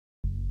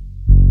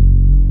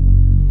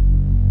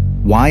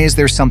Why is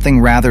there something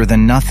rather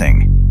than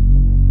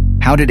nothing?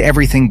 How did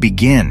everything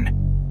begin?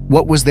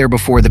 What was there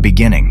before the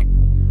beginning?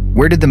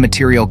 Where did the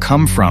material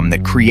come from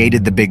that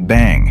created the Big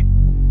Bang?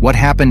 What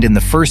happened in the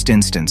first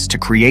instance to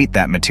create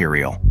that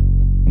material?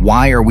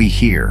 Why are we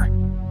here?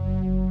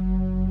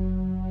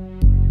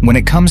 When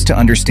it comes to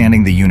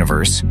understanding the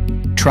universe,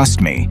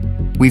 trust me,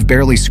 we've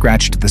barely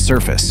scratched the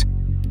surface.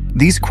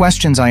 These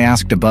questions I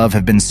asked above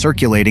have been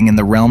circulating in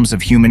the realms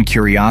of human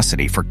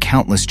curiosity for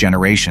countless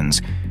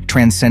generations,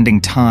 transcending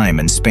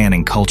time and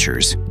spanning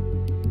cultures.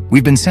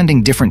 We've been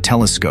sending different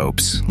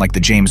telescopes, like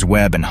the James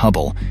Webb and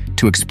Hubble,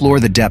 to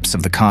explore the depths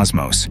of the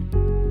cosmos.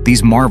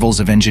 These marvels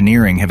of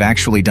engineering have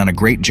actually done a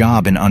great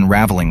job in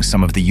unraveling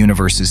some of the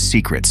universe's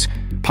secrets,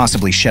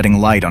 possibly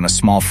shedding light on a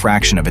small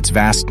fraction of its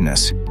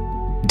vastness.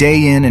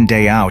 Day in and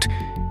day out,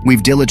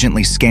 we've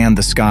diligently scanned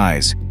the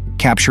skies,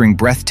 capturing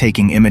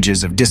breathtaking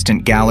images of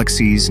distant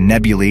galaxies,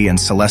 nebulae, and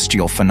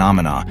celestial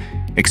phenomena,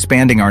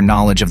 expanding our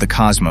knowledge of the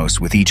cosmos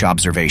with each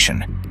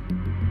observation.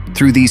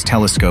 Through these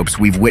telescopes,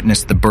 we've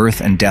witnessed the birth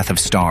and death of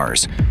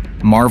stars,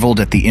 marveled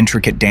at the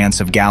intricate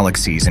dance of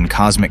galaxies and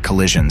cosmic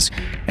collisions,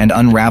 and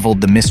unraveled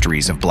the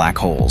mysteries of black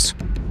holes.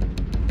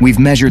 We've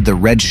measured the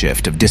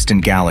redshift of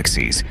distant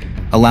galaxies,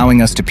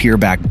 allowing us to peer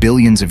back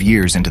billions of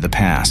years into the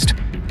past,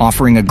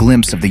 offering a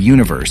glimpse of the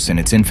universe in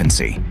its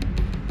infancy.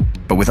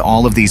 But with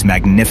all of these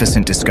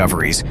magnificent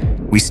discoveries,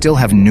 we still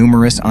have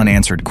numerous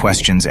unanswered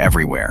questions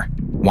everywhere.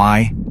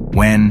 Why?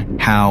 When?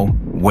 How?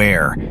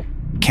 Where?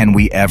 Can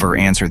we ever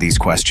answer these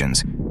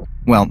questions?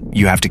 Well,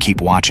 you have to keep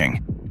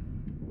watching.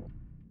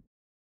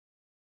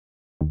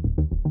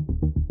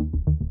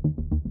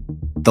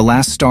 The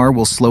last star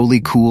will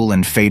slowly cool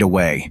and fade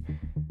away.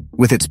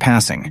 With its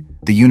passing,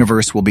 the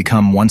universe will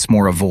become once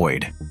more a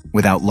void,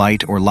 without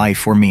light or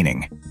life or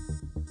meaning.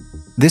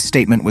 This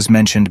statement was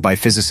mentioned by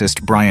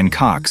physicist Brian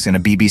Cox in a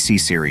BBC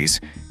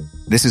series.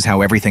 This is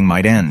how everything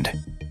might end.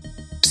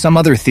 Some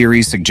other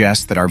theories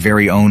suggest that our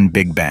very own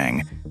Big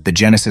Bang, the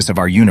genesis of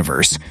our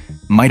universe,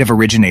 might have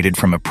originated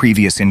from a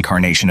previous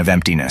incarnation of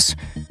emptiness,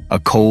 a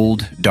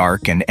cold,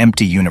 dark, and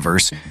empty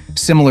universe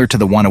similar to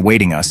the one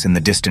awaiting us in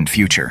the distant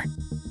future.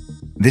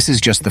 This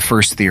is just the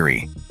first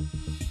theory.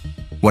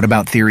 What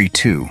about theory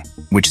 2,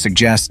 which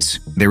suggests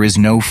there is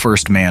no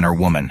first man or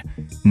woman,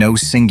 no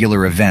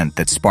singular event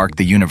that sparked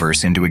the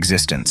universe into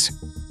existence?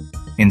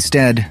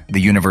 Instead, the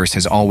universe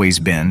has always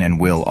been and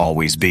will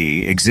always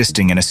be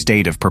existing in a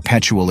state of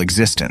perpetual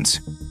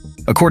existence.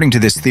 According to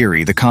this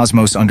theory, the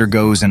cosmos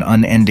undergoes an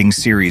unending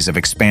series of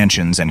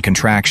expansions and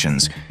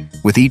contractions,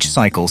 with each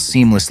cycle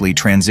seamlessly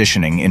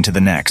transitioning into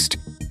the next.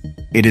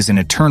 It is an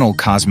eternal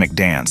cosmic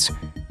dance,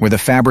 where the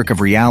fabric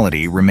of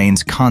reality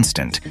remains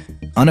constant,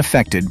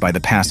 unaffected by the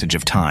passage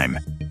of time.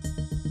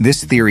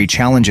 This theory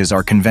challenges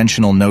our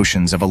conventional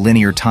notions of a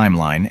linear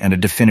timeline and a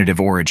definitive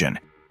origin.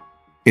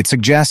 It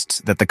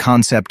suggests that the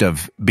concept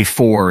of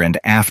before and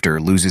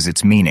after loses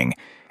its meaning,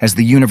 as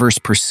the universe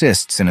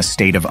persists in a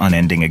state of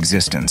unending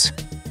existence.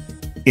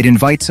 It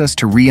invites us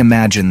to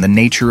reimagine the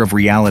nature of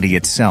reality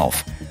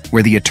itself,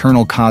 where the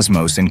eternal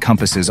cosmos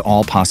encompasses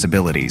all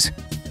possibilities.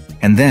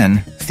 And then,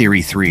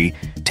 Theory 3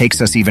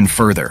 takes us even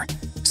further,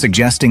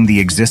 suggesting the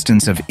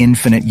existence of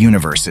infinite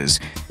universes,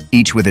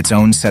 each with its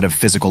own set of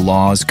physical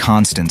laws,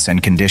 constants,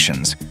 and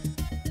conditions.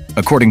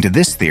 According to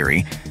this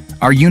theory,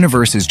 our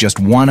universe is just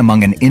one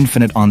among an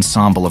infinite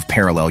ensemble of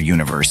parallel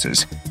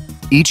universes.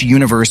 Each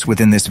universe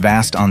within this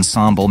vast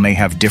ensemble may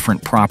have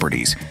different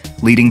properties,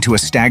 leading to a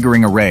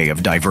staggering array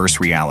of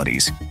diverse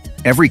realities.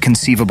 Every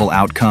conceivable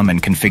outcome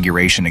and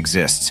configuration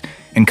exists,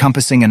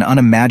 encompassing an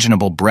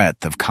unimaginable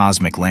breadth of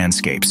cosmic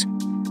landscapes.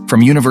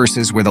 From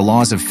universes where the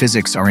laws of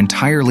physics are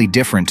entirely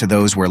different to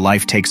those where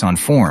life takes on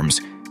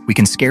forms we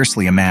can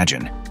scarcely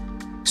imagine.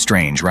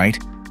 Strange, right?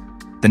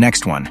 The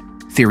next one,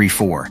 Theory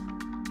 4,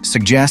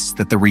 suggests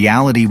that the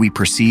reality we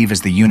perceive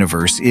as the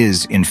universe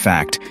is, in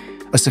fact,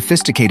 a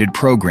sophisticated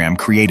program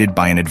created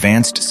by an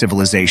advanced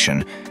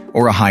civilization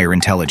or a higher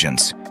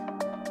intelligence.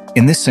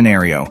 In this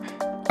scenario,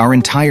 our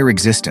entire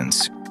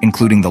existence,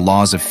 including the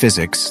laws of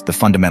physics, the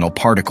fundamental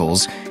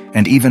particles,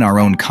 and even our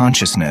own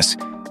consciousness,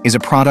 is a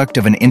product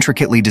of an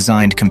intricately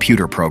designed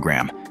computer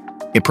program.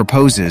 It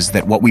proposes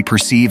that what we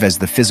perceive as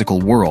the physical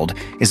world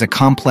is a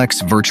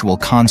complex virtual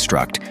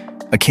construct,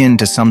 akin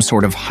to some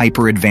sort of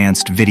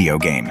hyper-advanced video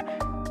game.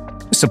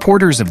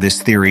 Supporters of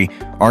this theory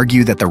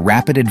argue that the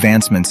rapid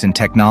advancements in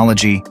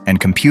technology and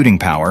computing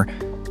power,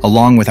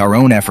 along with our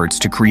own efforts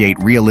to create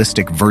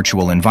realistic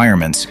virtual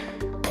environments,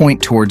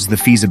 point towards the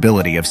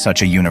feasibility of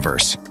such a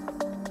universe.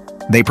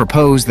 They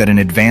propose that an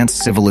advanced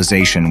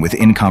civilization with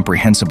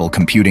incomprehensible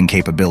computing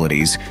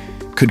capabilities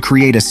could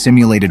create a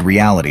simulated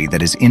reality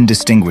that is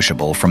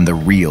indistinguishable from the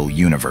real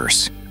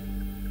universe.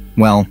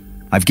 Well,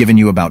 I've given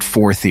you about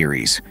 4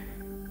 theories.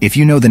 If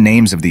you know the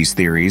names of these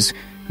theories,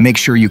 make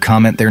sure you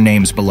comment their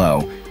names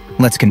below.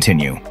 Let's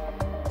continue.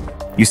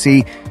 You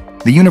see,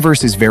 the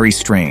universe is very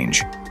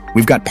strange.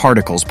 We've got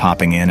particles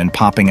popping in and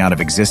popping out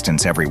of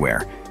existence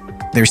everywhere.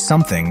 There's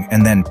something,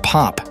 and then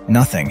pop,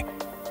 nothing.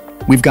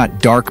 We've got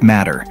dark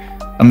matter,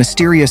 a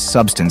mysterious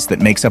substance that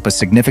makes up a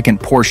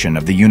significant portion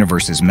of the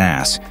universe's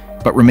mass,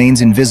 but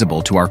remains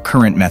invisible to our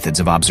current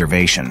methods of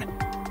observation.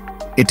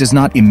 It does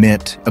not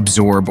emit,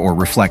 absorb, or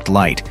reflect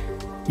light,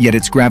 yet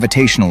its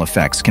gravitational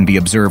effects can be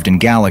observed in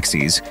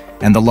galaxies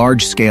and the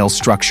large-scale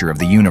structure of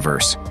the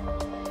universe.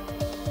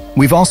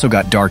 We've also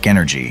got dark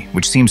energy,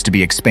 which seems to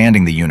be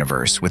expanding the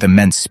universe with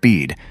immense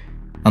speed.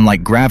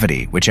 Unlike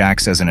gravity, which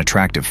acts as an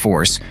attractive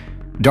force,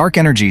 dark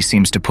energy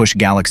seems to push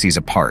galaxies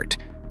apart,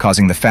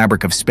 causing the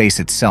fabric of space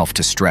itself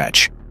to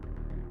stretch.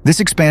 This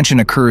expansion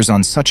occurs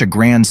on such a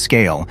grand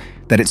scale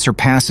that it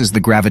surpasses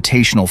the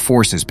gravitational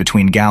forces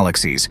between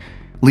galaxies,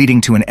 leading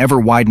to an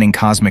ever-widening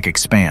cosmic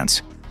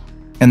expanse.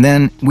 And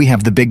then we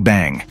have the Big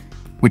Bang,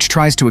 which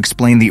tries to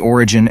explain the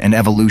origin and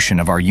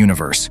evolution of our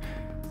universe.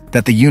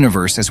 That the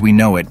universe as we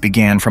know it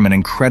began from an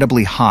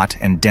incredibly hot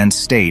and dense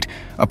state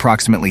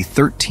approximately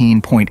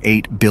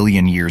 13.8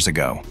 billion years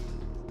ago,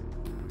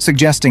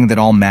 suggesting that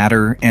all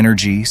matter,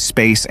 energy,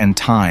 space, and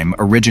time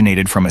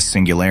originated from a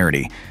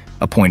singularity,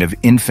 a point of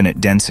infinite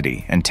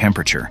density and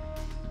temperature.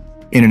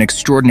 In an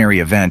extraordinary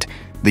event,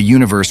 the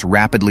universe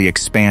rapidly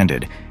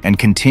expanded and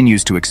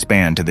continues to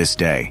expand to this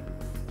day.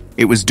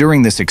 It was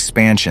during this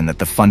expansion that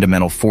the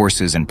fundamental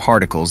forces and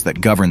particles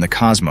that govern the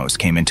cosmos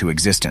came into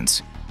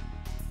existence.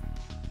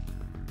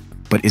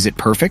 But is it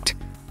perfect?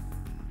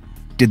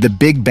 Did the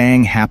Big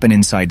Bang happen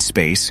inside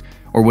space,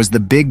 or was the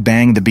Big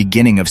Bang the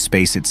beginning of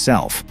space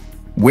itself?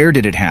 Where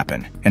did it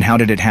happen, and how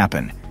did it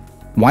happen?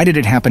 Why did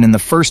it happen in the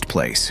first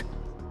place?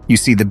 You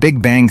see, the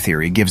Big Bang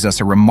Theory gives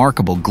us a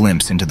remarkable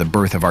glimpse into the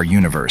birth of our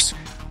universe,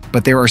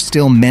 but there are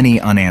still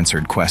many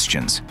unanswered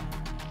questions.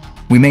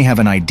 We may have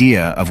an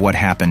idea of what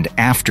happened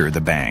after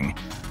the Bang,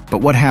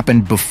 but what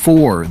happened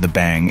before the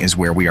Bang is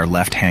where we are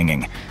left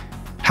hanging.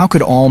 How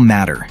could all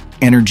matter,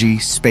 energy,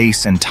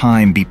 space, and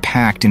time be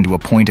packed into a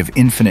point of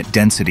infinite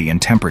density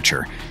and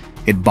temperature?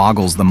 It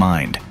boggles the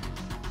mind.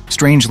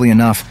 Strangely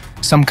enough,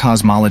 some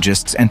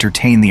cosmologists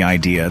entertain the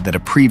idea that a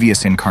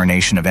previous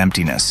incarnation of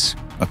emptiness,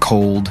 a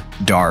cold,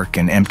 dark,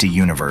 and empty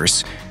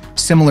universe,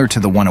 similar to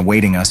the one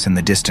awaiting us in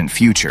the distant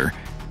future,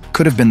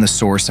 could have been the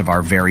source of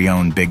our very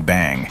own Big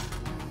Bang.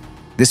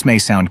 This may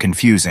sound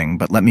confusing,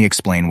 but let me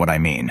explain what I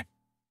mean.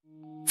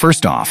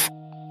 First off,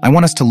 I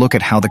want us to look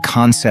at how the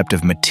concept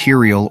of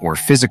material or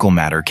physical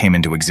matter came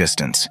into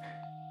existence.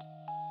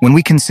 When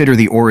we consider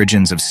the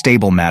origins of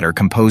stable matter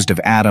composed of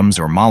atoms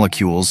or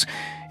molecules,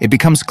 it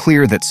becomes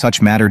clear that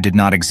such matter did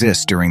not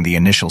exist during the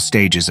initial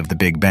stages of the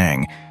Big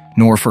Bang,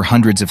 nor for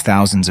hundreds of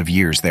thousands of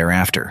years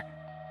thereafter.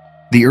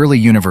 The early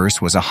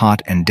universe was a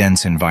hot and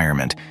dense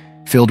environment,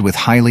 filled with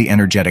highly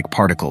energetic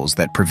particles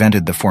that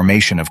prevented the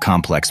formation of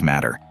complex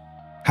matter.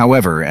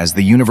 However, as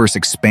the universe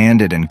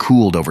expanded and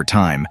cooled over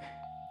time,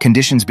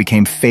 conditions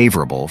became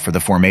favorable for the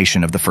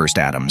formation of the first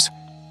atoms.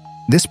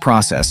 This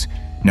process,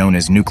 known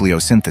as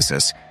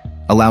nucleosynthesis,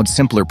 allowed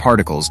simpler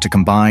particles to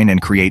combine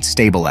and create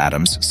stable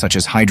atoms such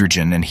as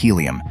hydrogen and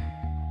helium.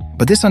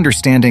 But this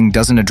understanding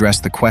doesn't address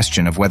the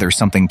question of whether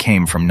something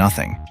came from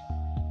nothing.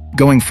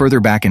 Going further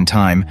back in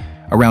time,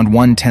 around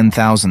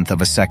 1/10,000th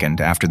of a second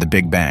after the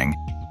Big Bang,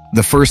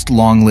 the first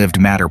long-lived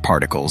matter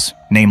particles,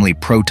 namely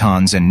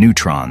protons and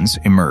neutrons,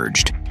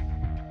 emerged.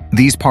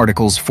 These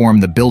particles form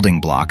the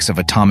building blocks of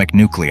atomic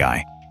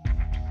nuclei.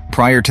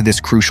 Prior to this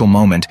crucial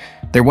moment,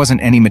 there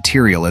wasn't any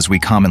material as we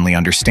commonly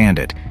understand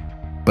it,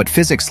 but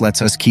physics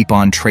lets us keep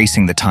on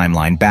tracing the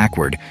timeline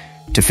backward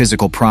to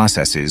physical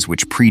processes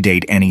which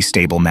predate any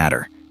stable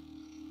matter.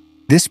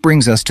 This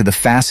brings us to the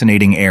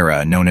fascinating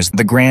era known as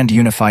the Grand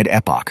Unified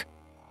Epoch.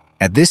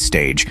 At this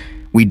stage,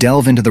 we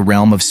delve into the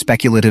realm of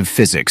speculative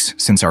physics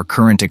since our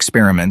current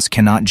experiments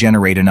cannot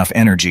generate enough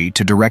energy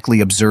to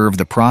directly observe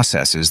the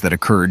processes that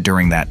occurred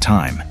during that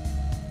time.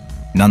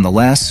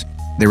 Nonetheless,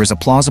 there is a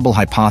plausible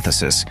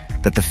hypothesis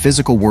that the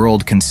physical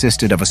world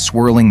consisted of a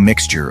swirling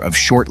mixture of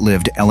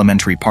short-lived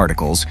elementary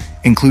particles,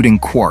 including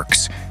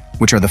quarks,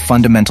 which are the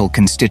fundamental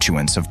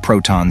constituents of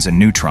protons and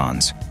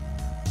neutrons.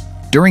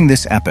 During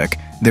this epoch,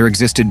 there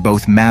existed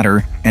both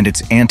matter and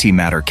its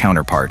antimatter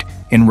counterpart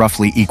in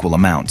roughly equal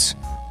amounts.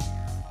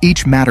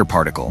 Each matter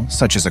particle,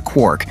 such as a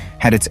quark,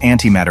 had its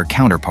antimatter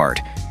counterpart,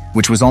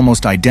 which was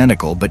almost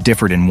identical but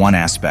differed in one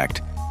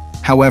aspect.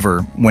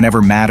 However, whenever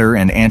matter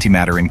and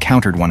antimatter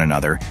encountered one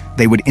another,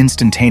 they would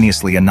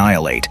instantaneously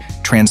annihilate,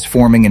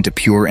 transforming into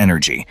pure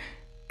energy.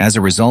 As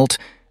a result,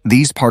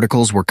 these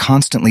particles were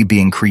constantly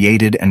being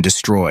created and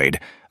destroyed,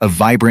 a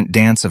vibrant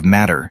dance of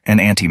matter and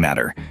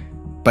antimatter.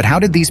 But how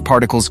did these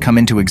particles come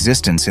into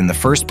existence in the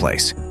first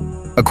place?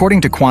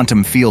 According to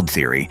quantum field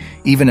theory,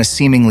 even a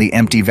seemingly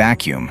empty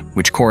vacuum,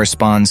 which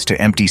corresponds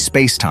to empty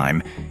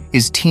space-time,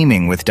 is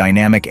teeming with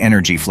dynamic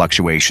energy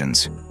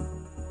fluctuations.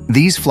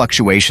 These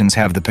fluctuations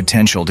have the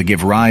potential to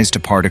give rise to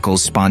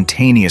particles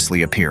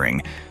spontaneously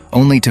appearing,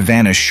 only to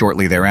vanish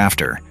shortly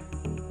thereafter.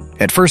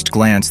 At first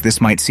glance,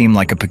 this might seem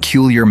like a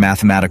peculiar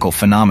mathematical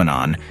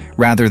phenomenon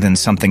rather than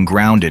something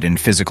grounded in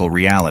physical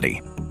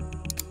reality.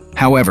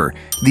 However,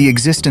 the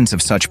existence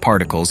of such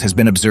particles has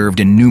been observed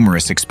in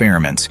numerous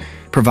experiments,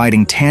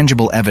 providing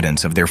tangible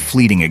evidence of their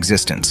fleeting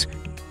existence.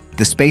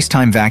 The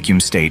space-time vacuum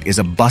state is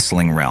a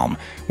bustling realm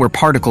where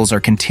particles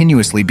are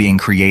continuously being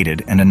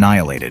created and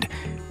annihilated,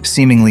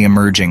 seemingly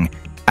emerging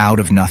out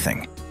of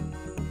nothing.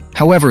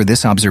 However,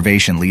 this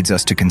observation leads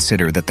us to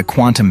consider that the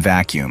quantum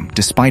vacuum,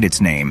 despite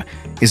its name,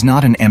 is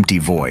not an empty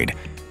void,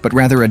 but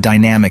rather a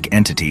dynamic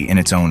entity in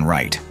its own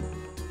right.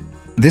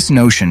 This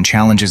notion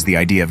challenges the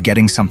idea of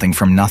getting something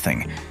from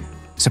nothing.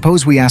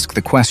 Suppose we ask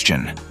the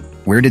question,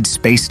 where did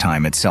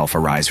space-time itself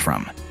arise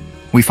from?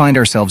 We find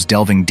ourselves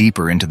delving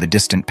deeper into the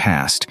distant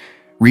past,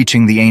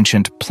 reaching the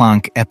ancient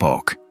Planck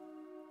epoch,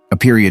 a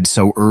period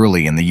so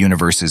early in the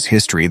universe's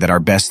history that our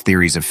best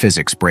theories of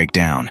physics break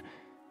down.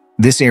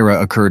 This era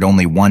occurred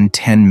only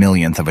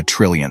 1/10,000,000th of a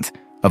trillionth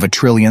of a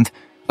trillionth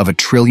of a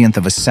trillionth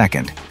of a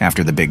second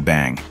after the Big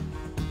Bang.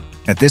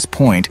 At this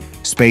point,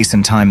 space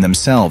and time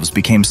themselves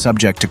became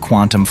subject to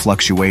quantum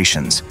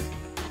fluctuations.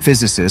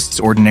 Physicists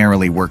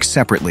ordinarily work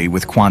separately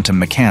with quantum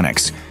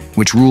mechanics,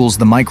 which rules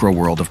the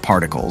microworld of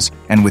particles,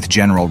 and with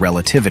general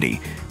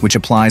relativity, which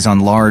applies on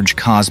large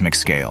cosmic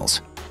scales.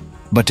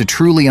 But to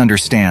truly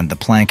understand the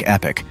Planck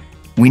epoch,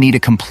 we need a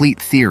complete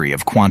theory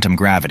of quantum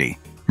gravity,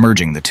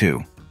 merging the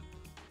two.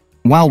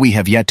 While we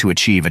have yet to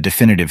achieve a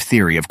definitive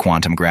theory of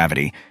quantum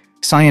gravity,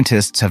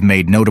 scientists have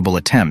made notable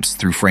attempts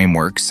through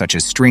frameworks such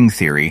as string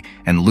theory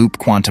and loop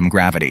quantum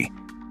gravity.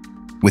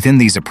 Within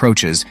these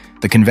approaches,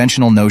 the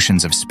conventional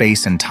notions of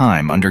space and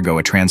time undergo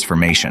a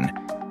transformation.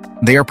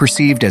 They are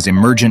perceived as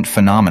emergent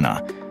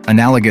phenomena,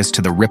 analogous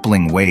to the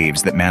rippling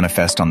waves that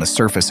manifest on the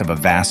surface of a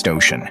vast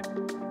ocean.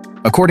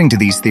 According to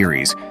these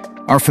theories,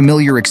 our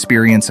familiar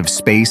experience of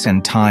space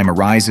and time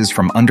arises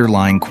from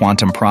underlying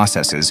quantum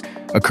processes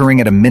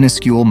occurring at a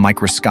minuscule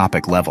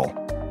microscopic level.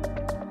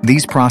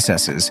 These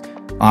processes,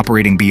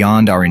 operating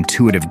beyond our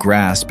intuitive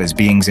grasp as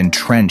beings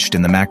entrenched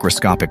in the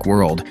macroscopic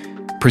world,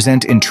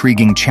 present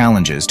intriguing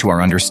challenges to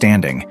our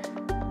understanding.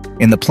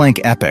 In the Planck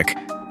epoch,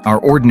 our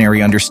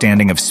ordinary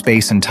understanding of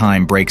space and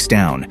time breaks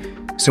down,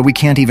 so we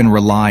can't even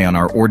rely on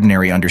our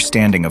ordinary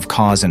understanding of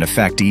cause and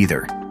effect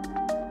either.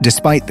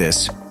 Despite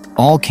this,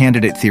 all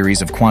candidate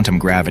theories of quantum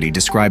gravity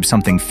describe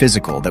something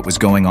physical that was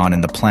going on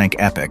in the Planck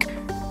epoch,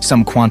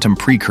 some quantum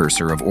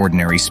precursor of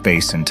ordinary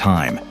space and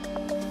time.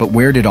 But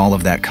where did all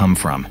of that come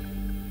from?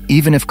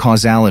 Even if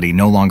causality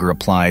no longer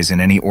applies in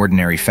any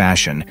ordinary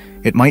fashion,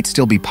 it might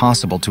still be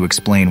possible to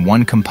explain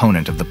one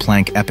component of the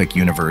Planck epoch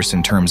universe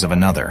in terms of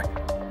another.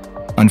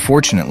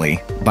 Unfortunately,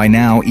 by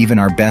now even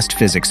our best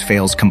physics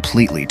fails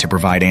completely to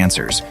provide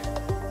answers.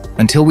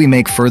 Until we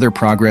make further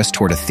progress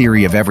toward a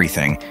theory of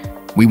everything,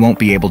 we won't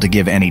be able to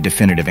give any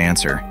definitive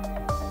answer.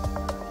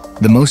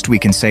 The most we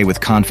can say with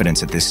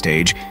confidence at this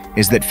stage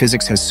is that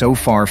physics has so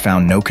far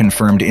found no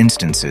confirmed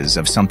instances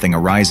of something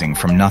arising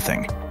from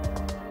nothing.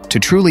 To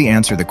truly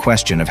answer the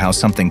question of how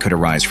something could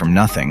arise from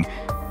nothing,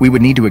 we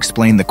would need to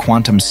explain the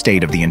quantum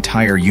state of the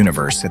entire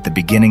universe at the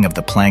beginning of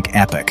the Planck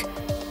epoch.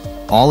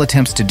 All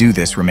attempts to do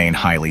this remain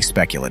highly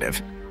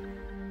speculative.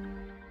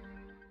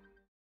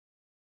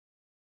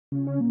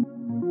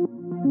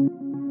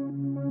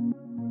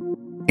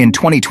 In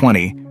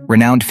 2020,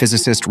 renowned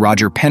physicist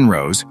Roger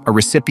Penrose, a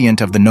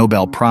recipient of the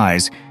Nobel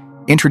Prize,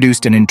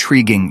 introduced an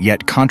intriguing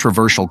yet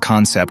controversial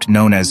concept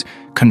known as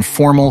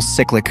conformal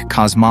cyclic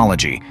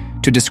cosmology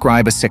to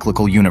describe a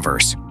cyclical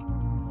universe.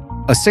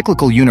 A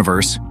cyclical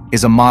universe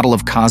is a model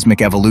of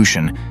cosmic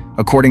evolution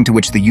according to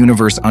which the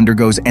universe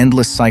undergoes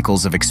endless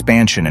cycles of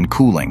expansion and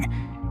cooling,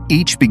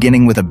 each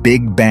beginning with a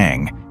big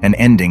bang and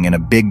ending in a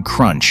big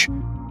crunch.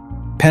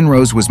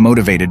 Penrose was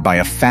motivated by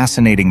a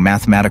fascinating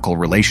mathematical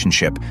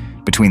relationship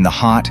between the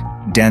hot,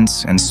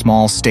 dense, and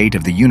small state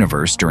of the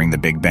universe during the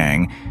Big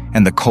Bang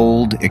and the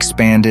cold,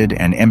 expanded,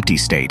 and empty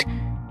state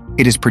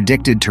it is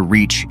predicted to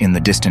reach in the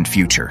distant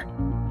future.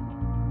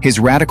 His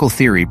radical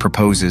theory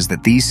proposes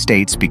that these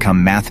states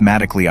become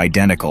mathematically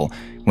identical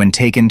when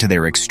taken to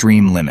their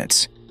extreme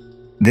limits.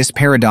 This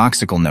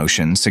paradoxical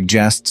notion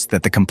suggests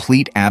that the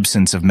complete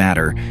absence of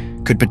matter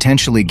could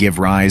potentially give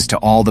rise to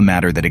all the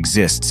matter that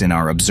exists in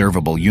our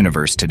observable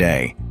universe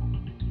today.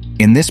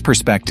 In this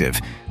perspective,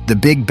 the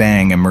Big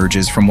Bang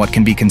emerges from what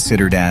can be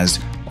considered as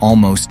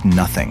almost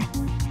nothing.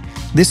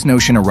 This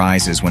notion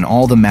arises when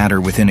all the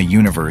matter within a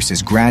universe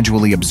is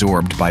gradually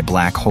absorbed by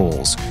black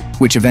holes,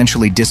 which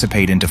eventually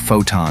dissipate into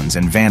photons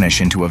and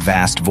vanish into a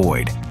vast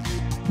void.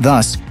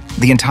 Thus,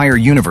 the entire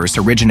universe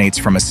originates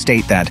from a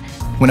state that,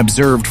 when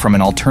observed from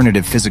an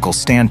alternative physical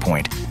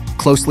standpoint,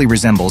 closely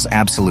resembles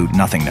absolute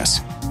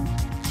nothingness.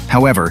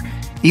 However,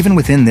 even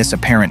within this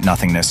apparent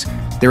nothingness,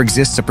 there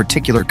exists a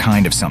particular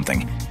kind of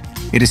something.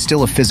 It is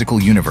still a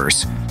physical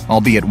universe,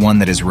 albeit one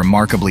that is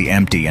remarkably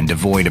empty and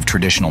devoid of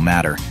traditional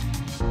matter.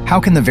 How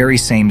can the very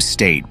same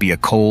state be a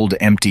cold,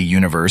 empty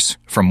universe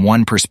from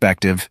one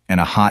perspective and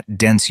a hot,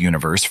 dense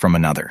universe from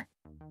another?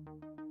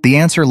 The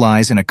answer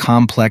lies in a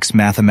complex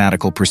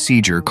mathematical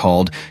procedure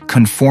called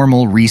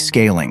conformal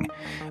rescaling,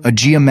 a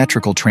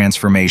geometrical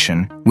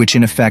transformation which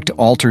in effect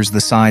alters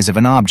the size of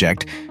an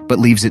object but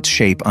leaves its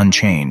shape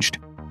unchanged.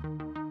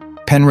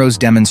 Penrose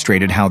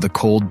demonstrated how the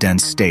cold,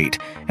 dense state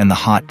and the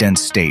hot,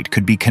 dense state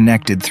could be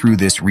connected through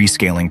this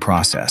rescaling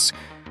process.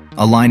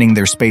 aligning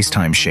their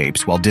space-time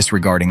shapes while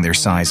disregarding their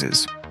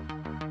sizes.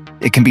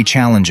 It can be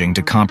challenging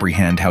to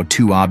comprehend how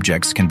two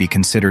objects can be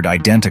considered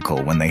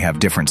identical when they have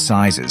different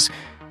sizes,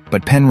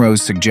 but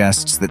Penrose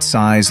suggests that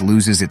size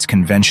loses its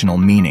conventional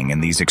meaning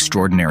in these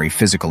extraordinary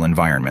physical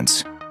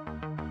environments.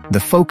 The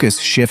focus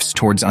shifts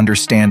towards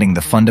understanding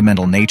the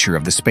fundamental nature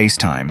of the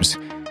spacetimes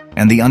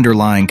and the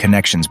underlying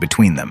connections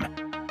between them,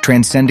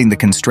 transcending the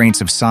constraints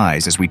of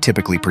size as we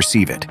typically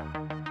perceive it.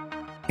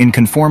 In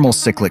conformal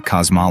cyclic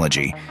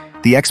cosmology,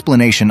 the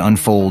explanation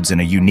unfolds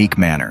in a unique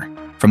manner,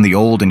 from the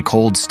old and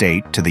cold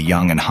state to the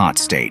young and hot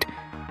state.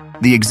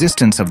 The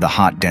existence of the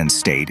hot dense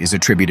state is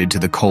attributed to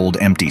the cold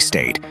empty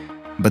state,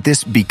 but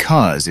this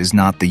because is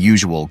not the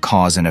usual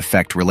cause and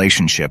effect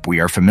relationship we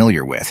are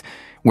familiar with,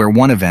 where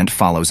one event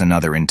follows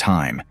another in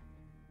time.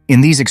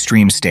 In these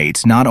extreme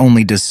states, not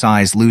only does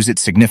size lose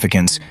its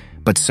significance,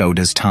 but so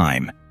does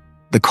time.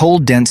 The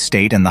cold dense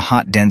state and the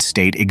hot dense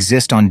state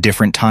exist on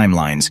different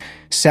timelines,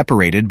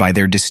 separated by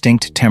their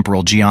distinct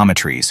temporal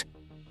geometries.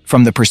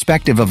 From the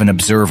perspective of an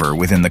observer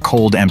within the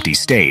cold empty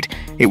state,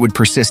 it would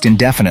persist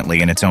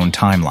indefinitely in its own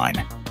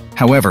timeline.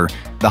 However,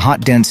 the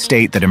hot dense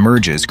state that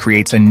emerges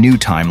creates a new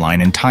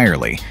timeline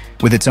entirely,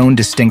 with its own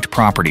distinct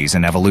properties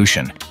and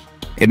evolution.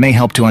 It may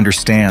help to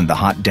understand the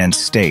hot dense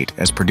state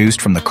as produced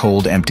from the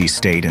cold empty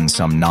state in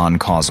some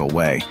non-causal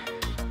way.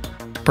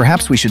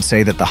 Perhaps we should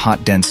say that the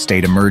hot dense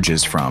state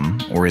emerges from,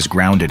 or is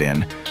grounded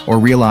in, or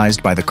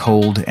realized by the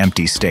cold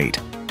empty state.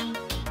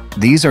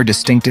 These are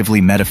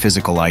distinctively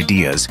metaphysical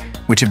ideas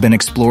which have been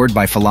explored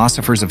by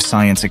philosophers of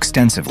science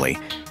extensively,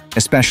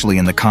 especially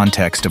in the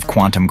context of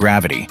quantum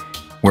gravity,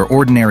 where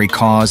ordinary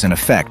cause and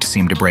effect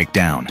seem to break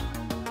down.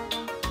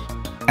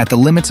 At the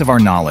limits of our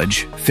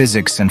knowledge,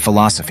 physics and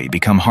philosophy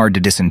become hard to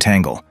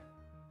disentangle.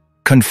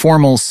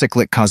 Conformal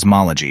cyclic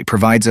cosmology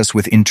provides us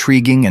with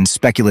intriguing and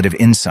speculative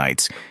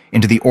insights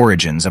into the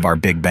origins of our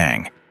Big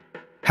Bang.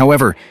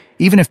 However,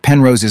 even if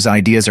Penrose's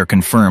ideas are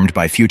confirmed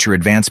by future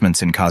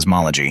advancements in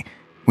cosmology,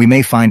 we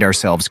may find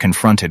ourselves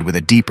confronted with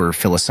a deeper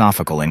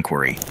philosophical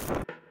inquiry.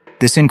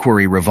 This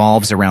inquiry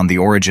revolves around the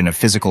origin of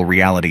physical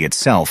reality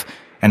itself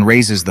and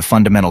raises the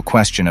fundamental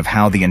question of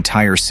how the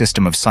entire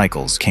system of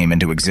cycles came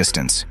into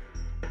existence.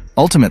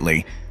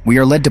 Ultimately, we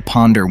are led to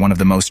ponder one of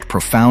the most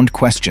profound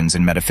questions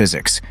in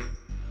metaphysics.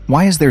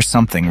 Why is there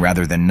something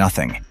rather than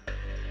nothing?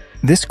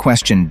 This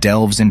question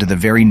delves into the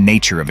very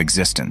nature of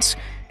existence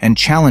and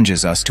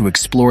challenges us to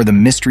explore the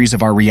mysteries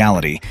of our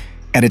reality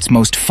at its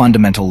most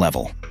fundamental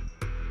level.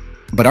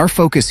 But our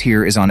focus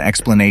here is on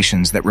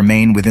explanations that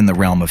remain within the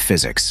realm of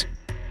physics.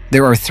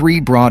 There are three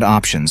broad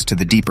options to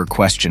the deeper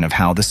question of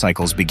how the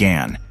cycles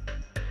began.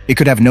 It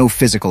could have no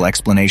physical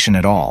explanation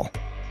at all,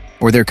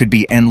 or there could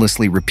be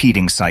endlessly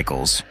repeating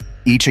cycles,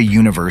 each a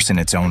universe in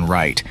its own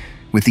right,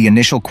 with the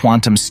initial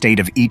quantum state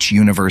of each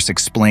universe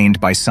explained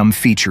by some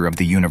feature of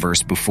the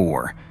universe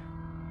before.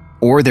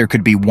 Or there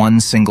could be one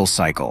single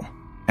cycle,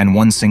 and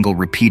one single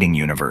repeating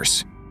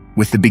universe,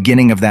 with the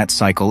beginning of that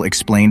cycle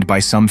explained by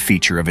some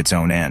feature of its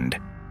own end.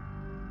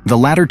 The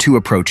latter two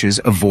approaches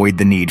avoid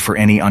the need for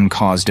any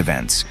uncaused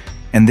events,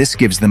 and this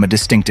gives them a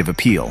distinctive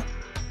appeal.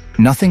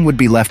 Nothing would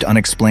be left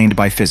unexplained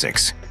by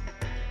physics.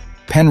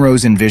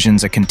 Penrose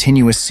envisions a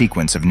continuous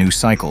sequence of new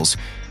cycles,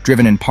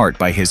 driven in part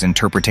by his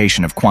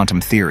interpretation of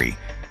quantum theory.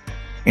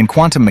 In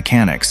quantum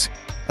mechanics,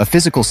 a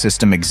physical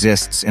system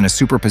exists in a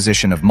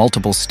superposition of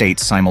multiple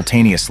states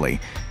simultaneously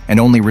and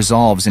only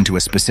resolves into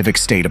a specific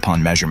state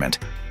upon measurement.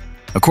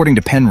 According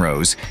to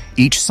Penrose,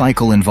 each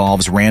cycle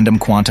involves random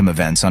quantum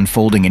events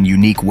unfolding in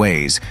unique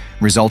ways,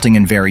 resulting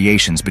in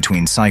variations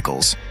between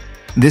cycles.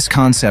 This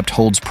concept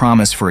holds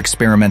promise for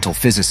experimental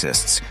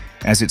physicists,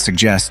 as it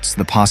suggests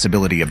the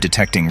possibility of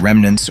detecting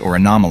remnants or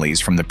anomalies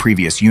from the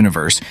previous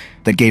universe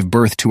that gave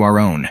birth to our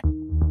own.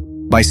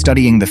 By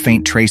studying the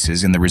faint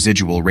traces in the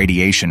residual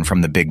radiation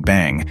from the Big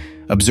Bang,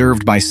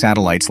 observed by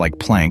satellites like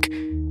Planck,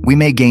 we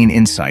may gain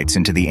insights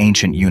into the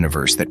ancient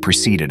universe that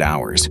preceded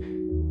ours.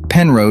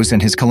 Penrose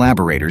and his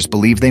collaborators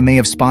believe they may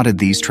have spotted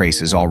these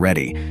traces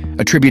already,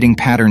 attributing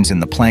patterns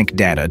in the Planck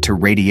data to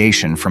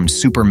radiation from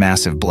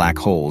supermassive black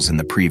holes in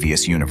the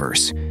previous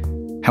universe.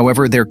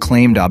 However, their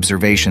claimed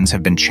observations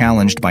have been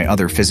challenged by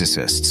other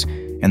physicists,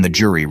 and the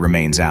jury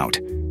remains out.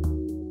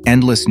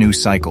 Endless new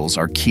cycles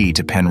are key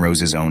to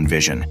Penrose's own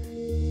vision.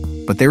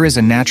 But there is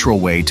a natural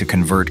way to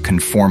convert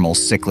conformal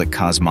cyclic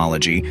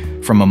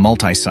cosmology from a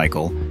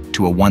multi-cycle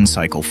to a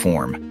one-cycle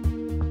form.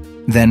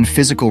 Then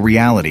physical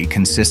reality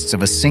consists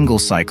of a single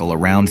cycle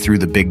around through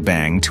the Big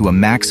Bang to a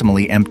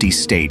maximally empty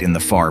state in the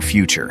far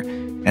future,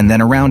 and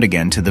then around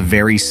again to the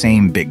very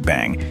same Big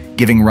Bang,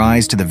 giving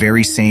rise to the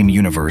very same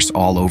universe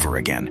all over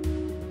again.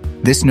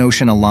 This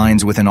notion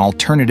aligns with an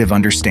alternative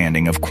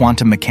understanding of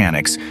quantum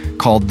mechanics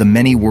called the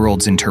many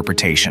worlds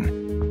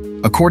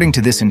interpretation. According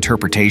to this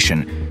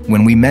interpretation,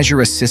 when we measure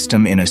a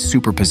system in a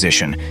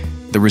superposition,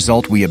 the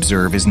result we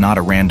observe is not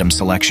a random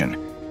selection.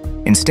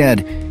 Instead,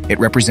 it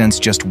represents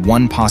just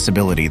one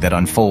possibility that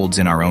unfolds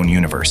in our own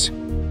universe.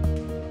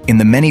 In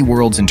the many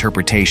worlds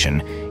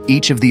interpretation,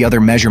 each of the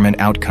other measurement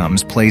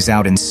outcomes plays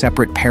out in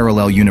separate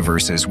parallel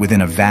universes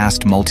within a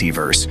vast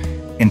multiverse,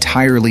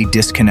 entirely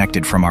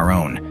disconnected from our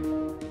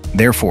own.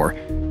 Therefore,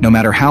 no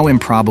matter how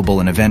improbable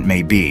an event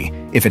may be,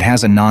 if it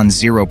has a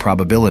non-zero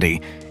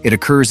probability, it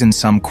occurs in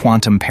some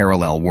quantum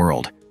parallel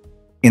world.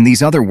 In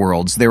these other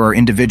worlds, there are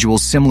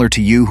individuals similar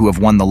to you who have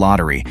won the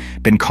lottery,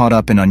 been caught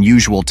up in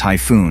unusual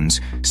typhoons,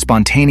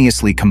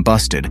 spontaneously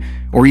combusted,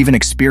 or even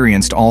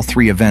experienced all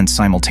three events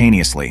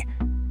simultaneously.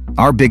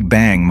 Our Big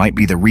Bang might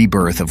be the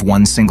rebirth of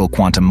one single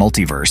quantum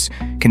multiverse,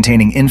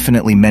 containing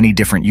infinitely many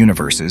different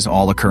universes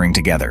all occurring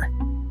together.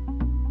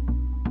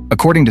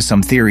 According to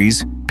some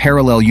theories,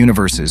 parallel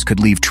universes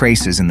could leave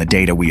traces in the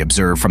data we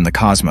observe from the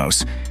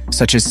cosmos,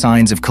 such as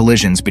signs of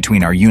collisions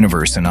between our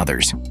universe and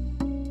others.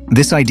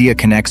 This idea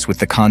connects with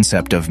the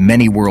concept of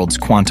many worlds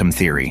quantum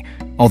theory,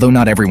 although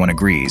not everyone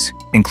agrees,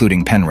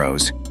 including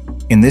Penrose.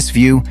 In this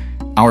view,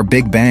 our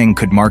Big Bang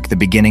could mark the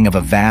beginning of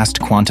a vast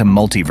quantum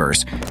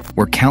multiverse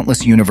where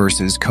countless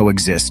universes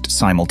coexist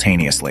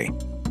simultaneously.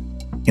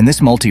 In this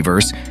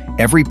multiverse,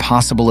 every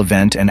possible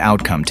event and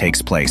outcome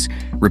takes place,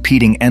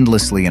 repeating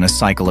endlessly in a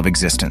cycle of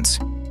existence.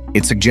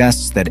 It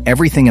suggests that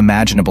everything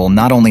imaginable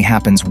not only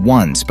happens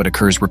once but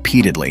occurs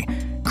repeatedly,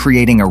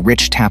 creating a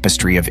rich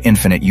tapestry of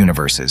infinite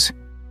universes.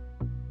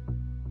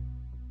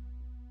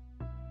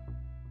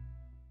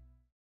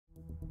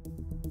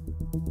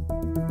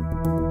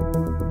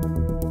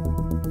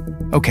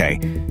 Okay,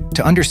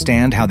 to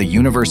understand how the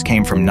universe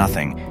came from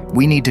nothing,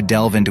 we need to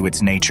delve into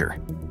its nature.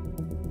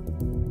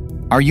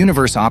 Our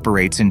universe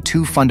operates in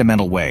two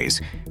fundamental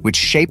ways, which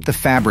shape the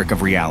fabric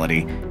of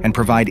reality and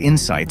provide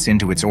insights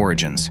into its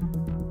origins.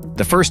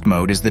 The first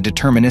mode is the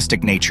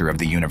deterministic nature of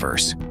the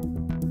universe.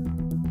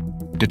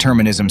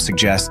 Determinism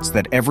suggests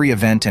that every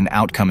event and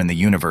outcome in the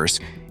universe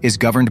is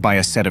governed by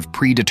a set of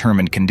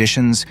predetermined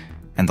conditions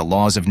and the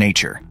laws of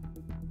nature.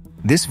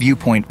 This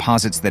viewpoint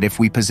posits that if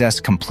we possess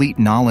complete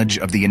knowledge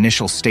of the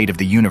initial state of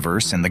the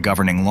universe and the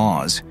governing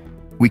laws,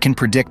 we can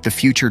predict the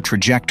future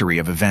trajectory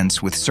of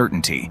events with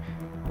certainty.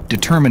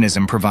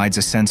 Determinism provides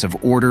a sense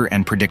of order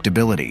and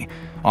predictability,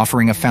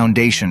 offering a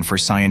foundation for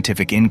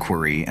scientific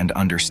inquiry and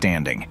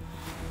understanding.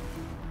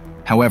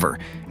 However,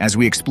 as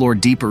we explore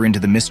deeper into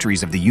the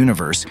mysteries of the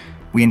universe,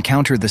 we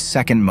encounter the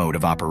second mode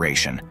of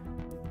operation,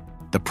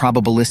 the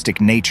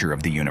probabilistic nature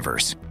of the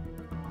universe.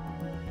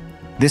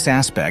 This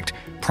aspect,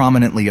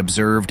 prominently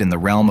observed in the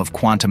realm of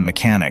quantum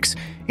mechanics,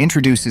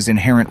 introduces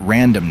inherent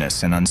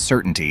randomness and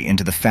uncertainty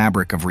into the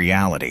fabric of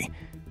reality.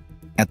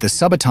 At the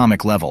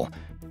subatomic level,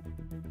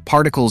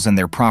 particles and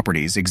their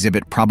properties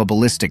exhibit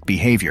probabilistic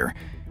behavior,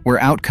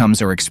 where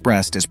outcomes are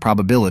expressed as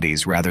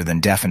probabilities rather than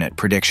definite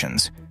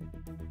predictions.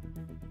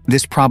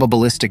 This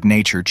probabilistic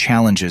nature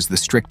challenges the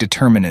strict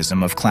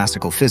determinism of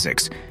classical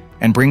physics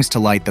and brings to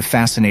light the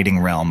fascinating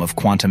realm of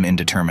quantum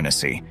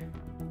indeterminacy.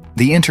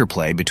 The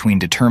interplay between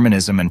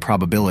determinism and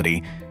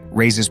probability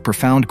raises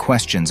profound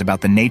questions about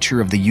the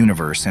nature of the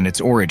universe and its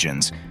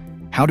origins.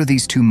 How do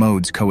these two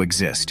modes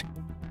coexist?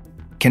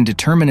 Can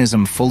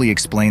determinism fully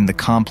explain the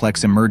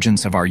complex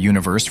emergence of our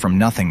universe from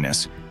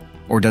nothingness,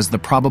 or does the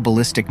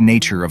probabilistic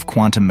nature of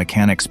quantum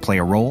mechanics play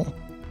a role?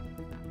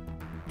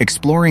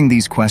 Exploring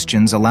these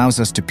questions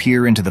allows us to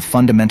peer into the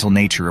fundamental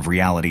nature of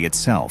reality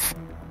itself.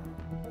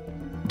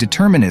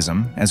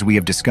 Determinism, as we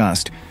have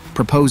discussed,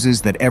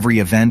 proposes that every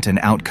event and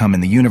outcome in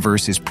the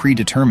universe is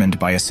predetermined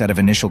by a set of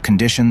initial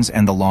conditions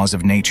and the laws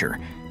of nature.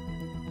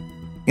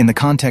 In the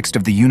context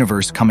of the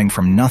universe coming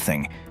from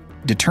nothing,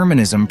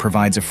 determinism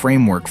provides a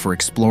framework for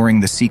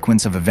exploring the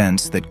sequence of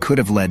events that could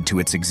have led to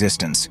its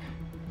existence.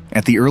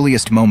 At the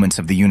earliest moments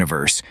of the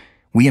universe,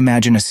 we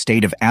imagine a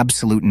state of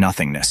absolute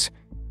nothingness.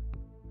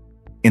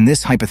 In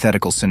this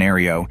hypothetical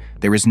scenario,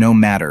 there is no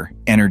matter,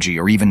 energy,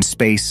 or even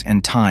space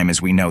and time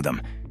as we know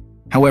them.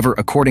 However,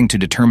 according to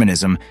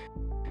determinism,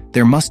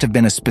 there must have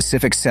been a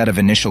specific set of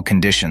initial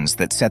conditions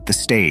that set the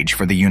stage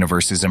for the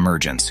universe's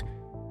emergence.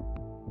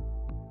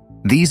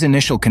 These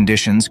initial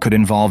conditions could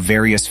involve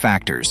various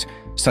factors,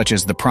 such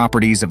as the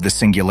properties of the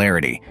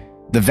singularity,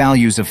 the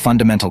values of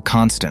fundamental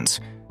constants,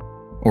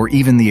 or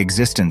even the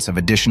existence of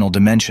additional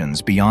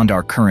dimensions beyond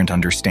our current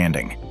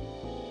understanding.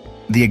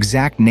 The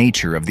exact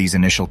nature of these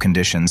initial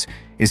conditions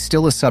is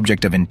still a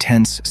subject of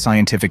intense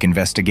scientific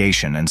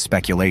investigation and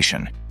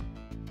speculation.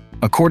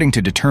 According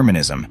to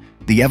determinism,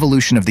 the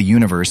evolution of the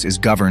universe is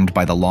governed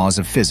by the laws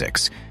of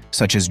physics,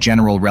 such as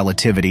general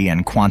relativity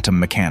and quantum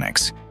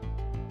mechanics.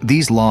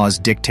 These laws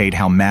dictate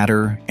how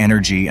matter,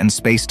 energy, and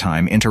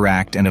space-time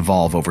interact and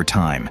evolve over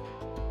time.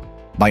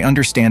 By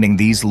understanding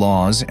these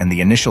laws and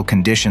the initial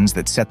conditions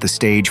that set the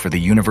stage for the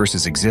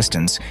universe's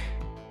existence,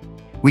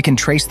 we can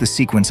trace the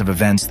sequence of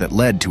events that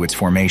led to its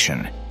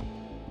formation.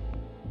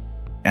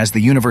 As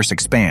the universe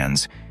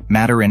expands,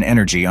 matter and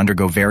energy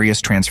undergo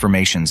various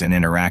transformations and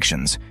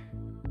interactions.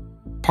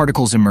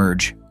 Particles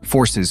emerge,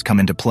 forces come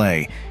into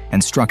play,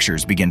 and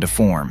structures begin to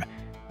form.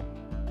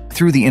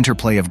 Through the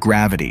interplay of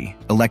gravity,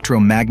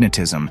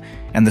 electromagnetism,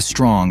 and the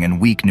strong and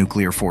weak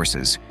nuclear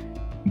forces,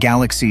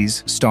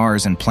 galaxies,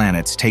 stars, and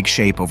planets take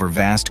shape over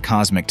vast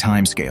cosmic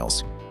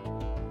timescales.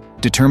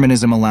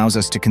 Determinism allows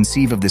us to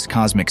conceive of this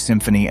cosmic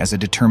symphony as a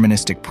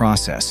deterministic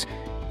process,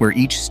 where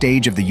each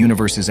stage of the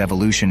universe's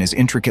evolution is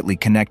intricately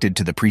connected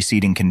to the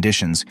preceding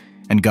conditions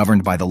and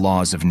governed by the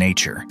laws of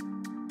nature.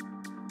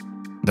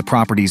 The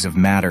properties of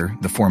matter,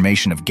 the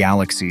formation of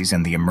galaxies,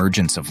 and the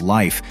emergence of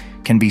life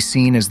can be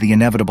seen as the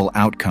inevitable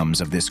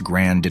outcomes of this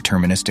grand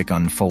deterministic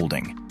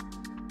unfolding.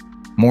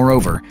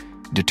 Moreover,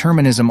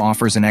 determinism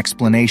offers an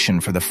explanation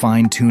for the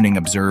fine-tuning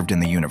observed in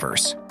the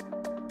universe.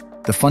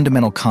 The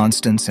fundamental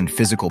constants and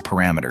physical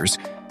parameters,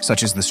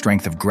 such as the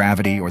strength of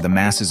gravity or the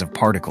masses of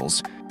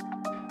particles,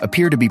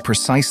 appear to be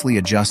precisely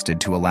adjusted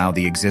to allow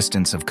the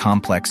existence of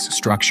complex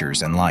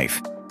structures and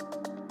life.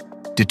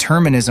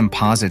 Determinism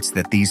posits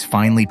that these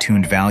finely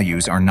tuned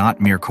values are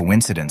not mere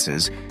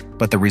coincidences,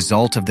 but the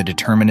result of the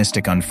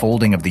deterministic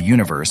unfolding of the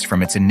universe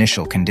from its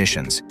initial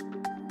conditions.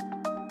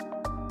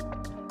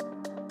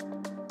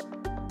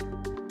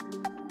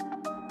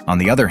 On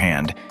the other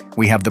hand,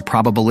 we have the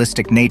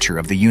probabilistic nature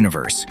of the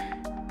universe,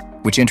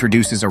 which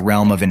introduces a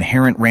realm of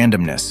inherent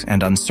randomness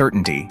and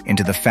uncertainty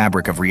into the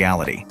fabric of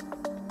reality.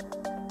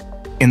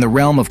 In the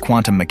realm of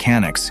quantum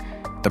mechanics,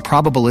 the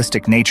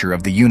probabilistic nature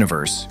of the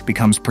universe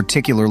becomes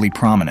particularly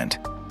prominent.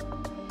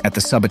 At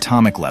the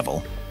subatomic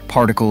level,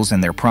 particles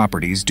and their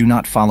properties do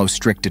not follow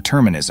strict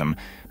determinism,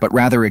 but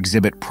rather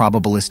exhibit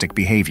probabilistic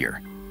behavior.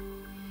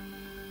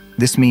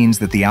 This means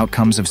that the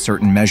outcomes of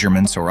certain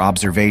measurements or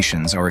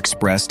observations are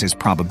expressed as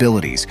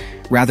probabilities,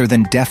 rather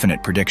than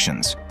definite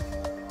predictions.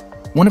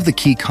 One of the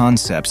key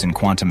concepts in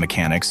quantum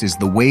mechanics is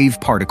the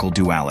wave-particle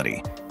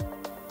duality.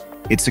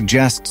 It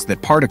suggests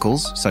that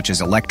particles, such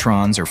as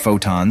electrons or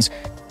photons,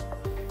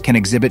 can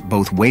exhibit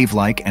both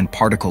wave-like and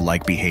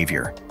particle-like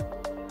behavior.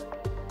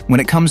 When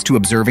it comes to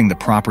observing the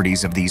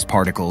properties of these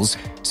particles,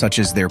 such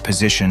as their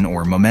position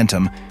or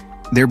momentum,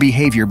 their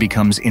behavior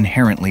becomes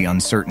inherently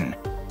uncertain.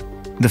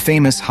 The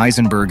famous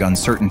Heisenberg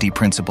uncertainty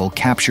principle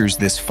captures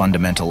this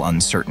fundamental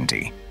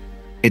uncertainty.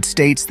 It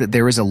states that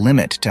there is a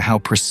limit to how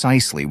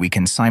precisely we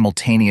can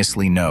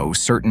simultaneously know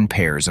certain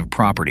pairs of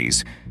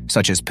properties,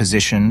 such as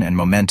position and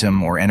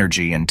momentum or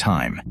energy and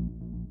time.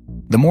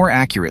 The more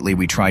accurately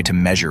we try to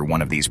measure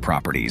one of these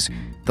properties,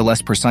 the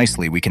less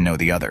precisely we can know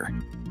the other.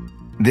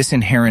 This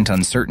inherent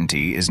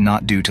uncertainty is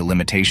not due to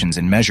limitations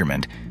in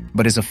measurement,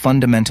 but is a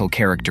fundamental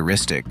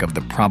characteristic of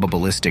the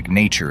probabilistic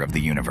nature of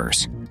the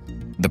universe.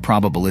 The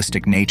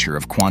probabilistic nature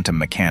of quantum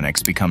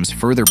mechanics becomes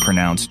further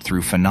pronounced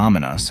through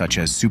phenomena such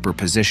as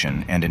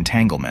superposition and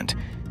entanglement.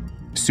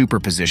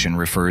 Superposition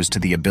refers to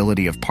the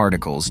ability of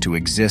particles to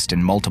exist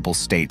in multiple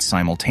states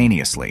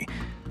simultaneously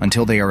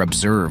until they are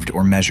observed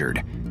or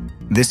measured.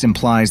 This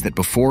implies that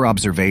before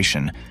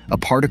observation, a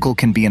particle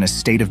can be in a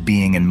state of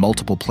being in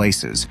multiple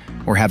places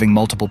or having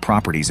multiple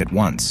properties at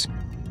once.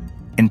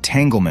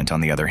 Entanglement, on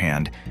the other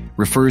hand,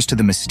 refers to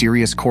the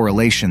mysterious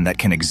correlation that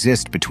can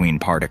exist between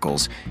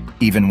particles,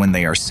 even when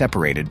they are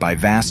separated by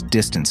vast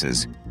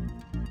distances.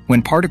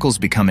 When particles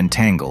become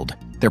entangled,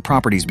 their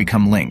properties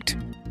become linked,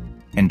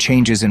 and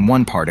changes in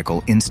one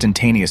particle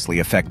instantaneously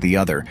affect the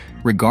other,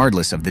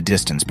 regardless of the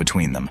distance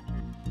between them.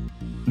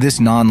 This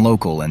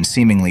non-local and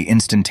seemingly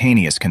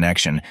instantaneous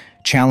connection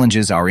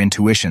challenges our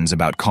intuitions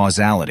about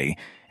causality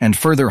and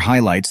further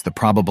highlights the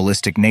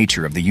probabilistic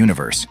nature of the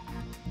universe.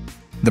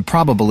 The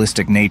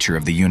probabilistic nature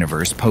of the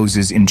universe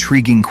poses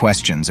intriguing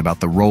questions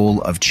about the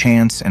role of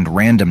chance and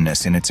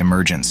randomness in its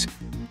emergence.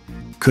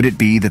 Could it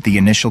be that the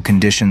initial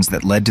conditions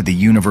that led to the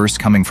universe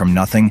coming from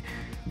nothing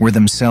were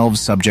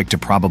themselves subject to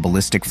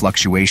probabilistic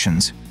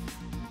fluctuations?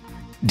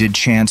 Did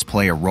chance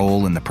play a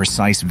role in the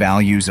precise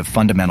values of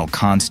fundamental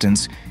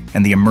constants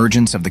and the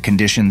emergence of the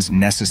conditions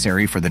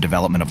necessary for the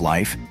development of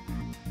life?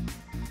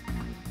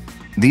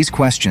 These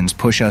questions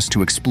push us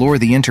to explore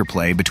the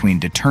interplay between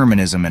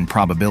determinism and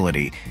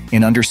probability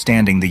in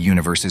understanding the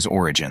universe's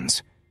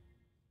origins.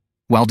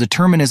 While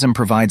determinism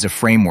provides a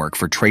framework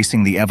for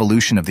tracing the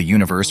evolution of the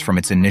universe from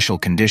its initial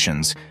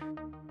conditions,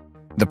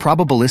 the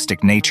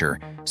probabilistic nature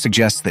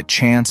suggests that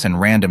chance and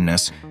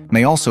randomness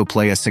may also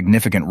play a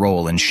significant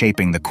role in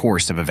shaping the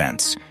course of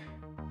events.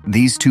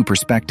 These two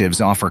perspectives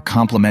offer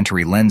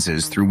complementary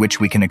lenses through which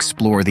we can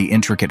explore the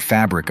intricate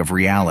fabric of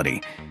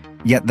reality,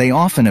 yet they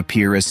often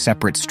appear as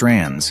separate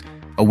strands,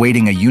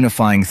 awaiting a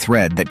unifying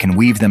thread that can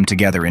weave them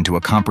together into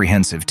a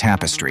comprehensive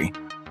tapestry.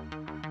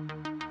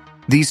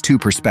 These two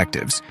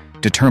perspectives,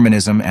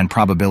 determinism and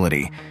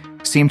probability,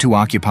 seem to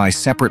occupy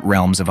separate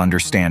realms of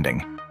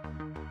understanding.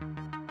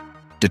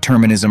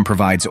 Determinism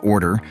provides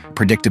order,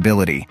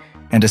 predictability,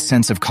 and a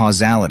sense of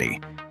causality,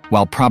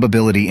 while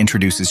probability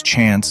introduces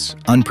chance,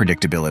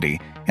 unpredictability,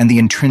 and the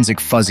intrinsic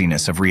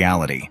fuzziness of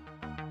reality.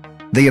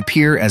 They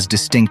appear as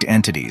distinct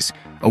entities,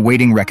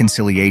 awaiting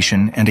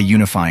reconciliation and a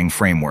unifying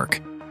framework.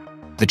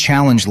 The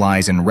challenge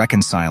lies in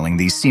reconciling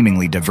these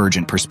seemingly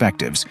divergent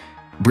perspectives,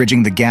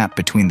 bridging the gap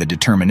between the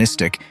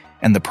deterministic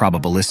and the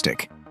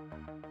probabilistic.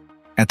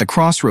 At the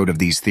crossroad of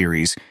these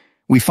theories,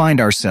 we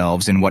find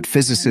ourselves in what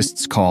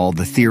physicists call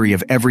the theory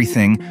of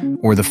everything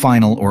or the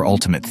final or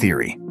ultimate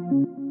theory.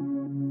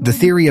 The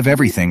theory of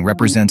everything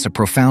represents a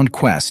profound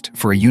quest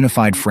for a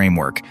unified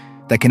framework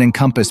that can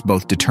encompass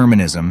both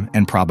determinism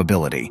and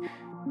probability,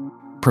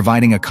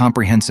 providing a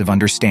comprehensive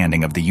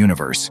understanding of the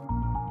universe.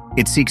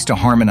 It seeks to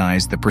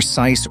harmonize the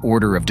precise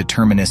order of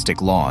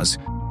deterministic laws,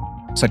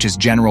 such as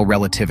general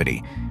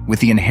relativity, with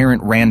the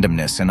inherent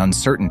randomness and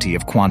uncertainty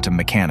of quantum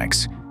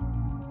mechanics.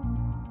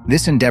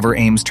 This endeavor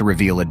aims to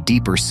reveal a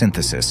deeper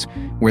synthesis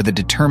where the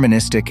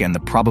deterministic and the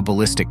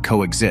probabilistic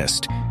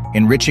coexist,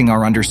 enriching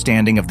our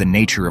understanding of the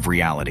nature of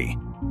reality.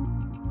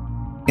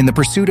 In the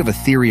pursuit of a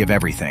theory of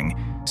everything,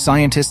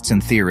 scientists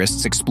and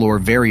theorists explore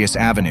various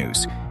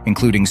avenues,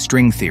 including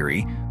string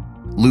theory,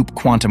 loop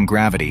quantum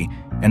gravity,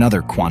 and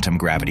other quantum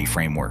gravity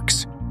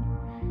frameworks.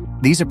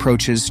 These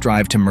approaches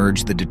strive to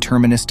merge the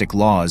deterministic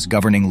laws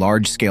governing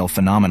large-scale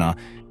phenomena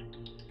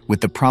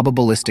with the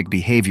probabilistic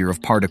behavior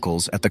of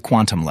particles at the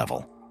quantum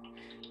level.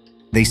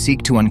 They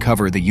seek to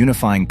uncover the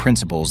unifying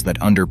principles that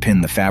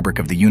underpin the fabric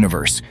of the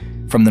universe,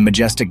 from the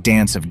majestic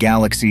dance of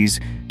galaxies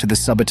to the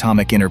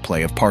subatomic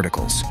interplay of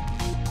particles.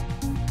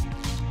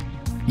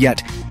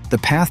 Yet, the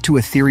path to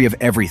a theory of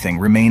everything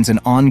remains an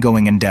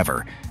ongoing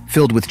endeavor,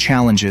 filled with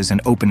challenges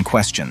and open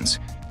questions.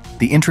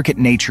 The intricate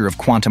nature of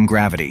quantum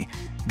gravity,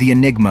 the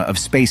enigma of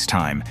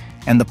space-time,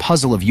 and the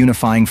puzzle of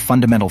unifying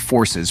fundamental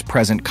forces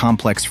present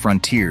complex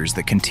frontiers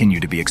that continue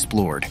to be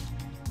explored.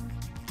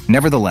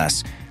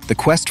 Nevertheless, the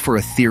quest for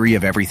a theory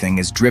of everything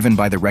is driven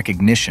by the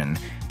recognition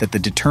that the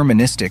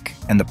deterministic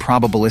and the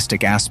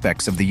probabilistic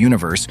aspects of the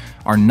universe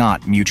are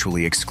not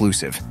mutually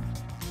exclusive.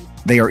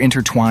 They are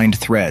intertwined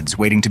threads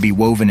waiting to be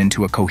woven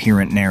into a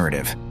coherent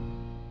narrative.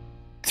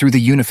 Through the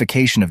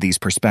unification of these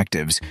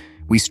perspectives,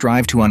 we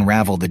strive to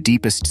unravel the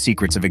deepest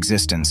secrets of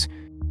existence,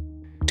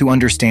 to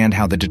understand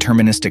how the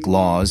deterministic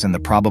laws and the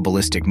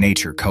probabilistic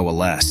nature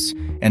coalesce,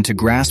 and to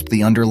grasp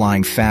the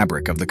underlying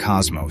fabric of the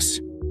cosmos.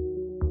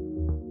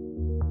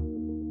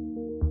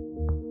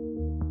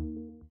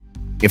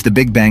 If the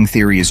Big Bang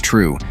Theory is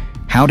true,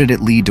 how did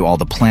it lead to all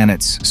the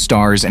planets,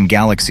 stars, and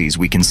galaxies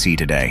we can see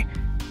today?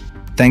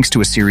 Thanks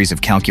to a series of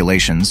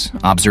calculations,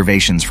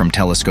 observations from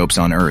telescopes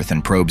on Earth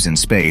and probes in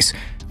space,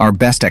 our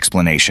best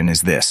explanation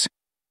is this.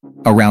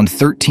 Around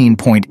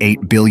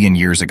 13.8 billion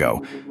years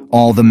ago,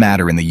 all the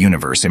matter in the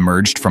universe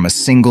emerged from a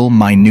single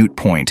minute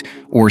point,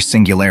 or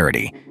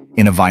singularity,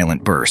 in a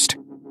violent burst.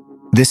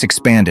 This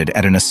expanded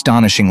at an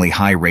astonishingly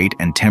high rate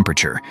and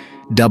temperature,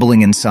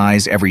 doubling in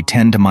size every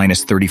 10 to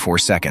minus 34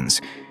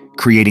 seconds,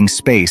 creating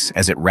space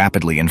as it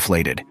rapidly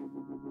inflated.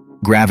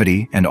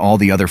 Gravity and all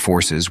the other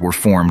forces were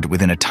formed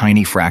within a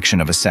tiny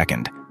fraction of a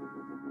second.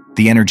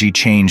 The energy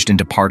changed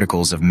into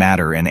particles of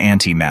matter and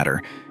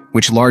antimatter,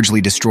 which largely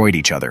destroyed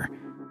each other.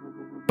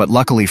 But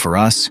luckily for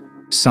us,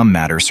 some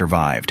matter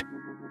survived.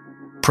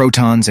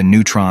 Protons and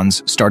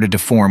neutrons started to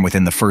form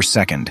within the first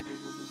second.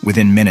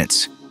 Within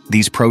minutes,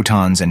 these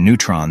protons and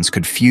neutrons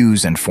could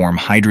fuse and form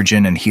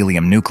hydrogen and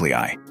helium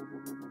nuclei.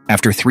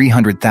 After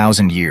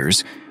 300,000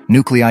 years,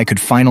 nuclei could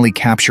finally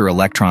capture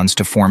electrons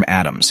to form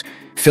atoms,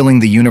 filling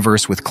the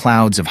universe with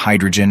clouds of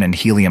hydrogen and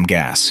helium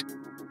gas.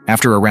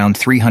 After around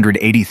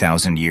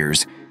 380,000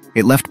 years,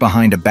 it left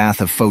behind a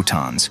bath of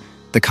photons,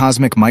 the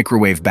cosmic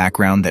microwave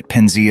background that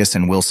Penzias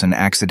and Wilson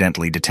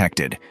accidentally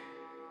detected.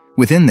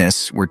 Within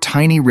this were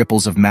tiny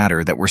ripples of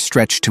matter that were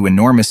stretched to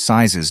enormous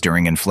sizes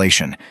during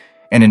inflation,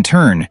 and in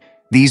turn,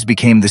 these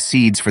became the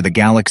seeds for the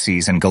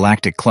galaxies and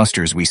galactic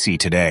clusters we see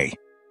today.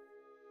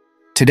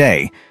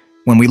 Today,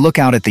 when we look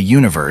out at the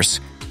universe,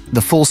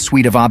 the full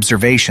suite of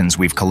observations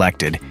we've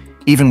collected,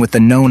 even with the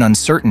known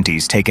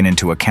uncertainties taken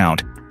into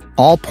account,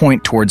 all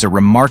point towards a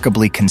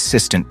remarkably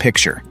consistent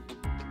picture.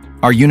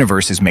 Our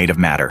universe is made of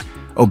matter,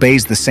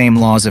 obeys the same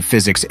laws of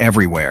physics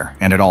everywhere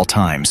and at all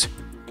times.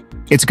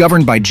 It's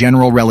governed by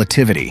general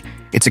relativity,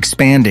 it's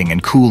expanding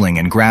and cooling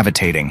and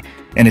gravitating,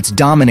 and it's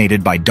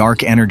dominated by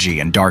dark energy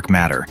and dark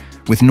matter,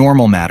 with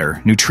normal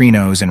matter,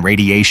 neutrinos, and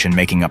radiation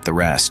making up the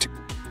rest.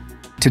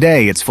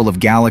 Today, it's full of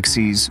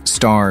galaxies,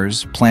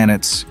 stars,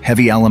 planets,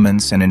 heavy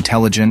elements, and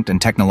intelligent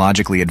and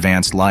technologically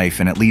advanced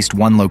life in at least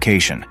one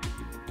location.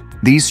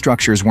 These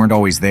structures weren't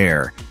always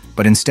there,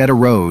 but instead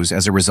arose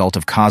as a result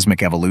of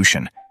cosmic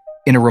evolution.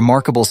 In a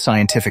remarkable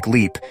scientific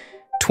leap,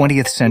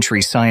 20th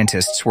century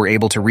scientists were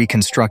able to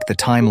reconstruct the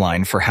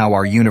timeline for how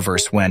our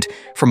universe went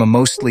from a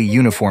mostly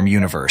uniform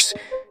universe,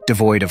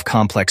 devoid of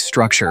complex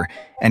structure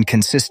and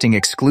consisting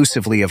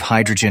exclusively of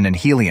hydrogen and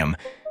helium,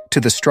 to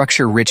the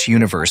structure-rich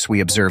universe we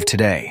observe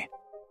today.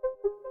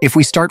 If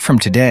we start from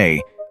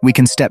today, we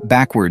can step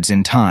backwards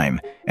in time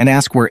and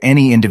ask where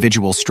any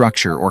individual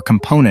structure or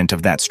component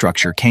of that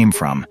structure came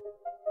from.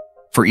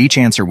 For each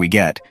answer we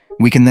get,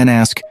 we can then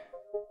ask,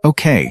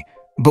 okay,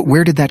 but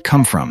where did that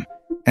come from?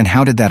 And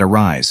how did that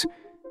arise?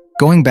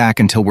 Going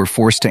back until we're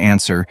forced to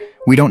answer,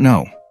 we don't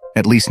know,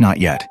 at least not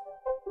yet.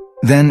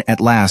 Then,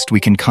 at last, we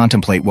can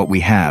contemplate what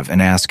we have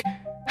and ask,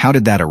 how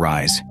did that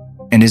arise?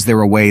 And is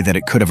there a way that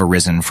it could have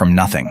arisen from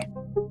nothing?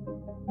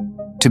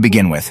 To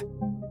begin with,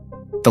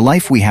 the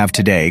life we have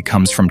today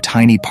comes from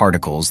tiny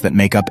particles that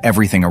make up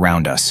everything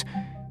around us.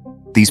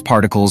 These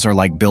particles are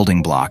like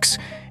building blocks,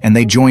 and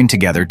they join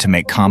together to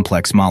make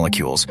complex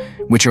molecules,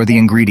 which are the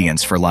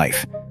ingredients for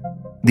life.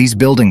 These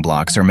building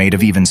blocks are made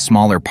of even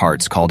smaller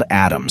parts called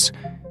atoms.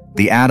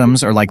 The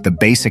atoms are like the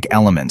basic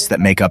elements that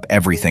make up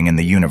everything in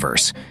the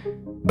universe.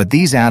 But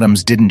these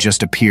atoms didn't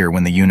just appear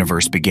when the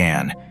universe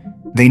began.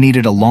 They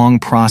needed a long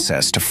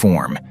process to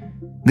form.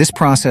 This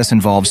process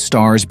involves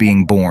stars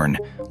being born,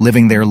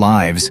 living their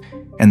lives,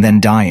 and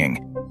then dying.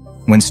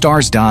 When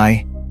stars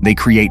die, they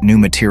create new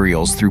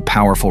materials through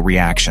powerful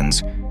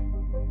reactions.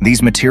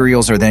 These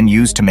materials are then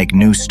used to make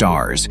new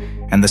stars,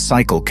 and the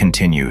cycle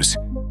continues.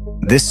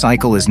 This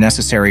cycle is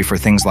necessary for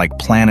things like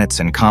planets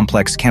and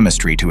complex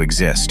chemistry to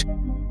exist.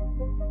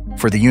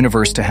 For the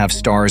universe to have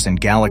stars and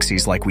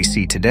galaxies like we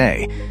see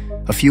today,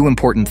 a few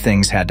important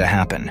things had to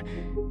happen.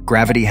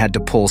 Gravity had to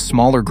pull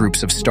smaller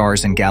groups of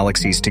stars and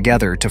galaxies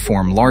together to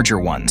form larger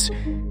ones.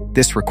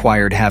 This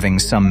required having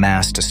some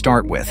mass to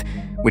start with,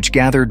 which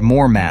gathered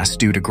more mass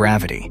due to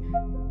gravity.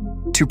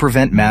 To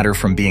prevent matter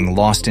from being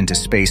lost into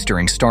space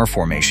during star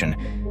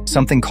formation,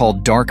 something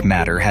called dark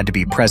matter had to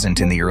be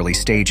present in the early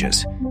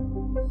stages.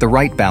 The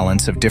right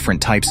balance of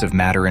different types of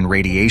matter and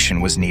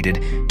radiation was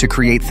needed to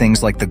create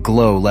things like the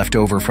glow left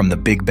over from the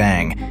Big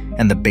Bang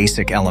and the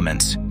basic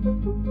elements.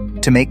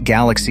 To make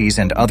galaxies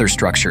and other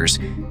structures,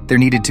 there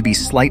needed to be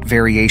slight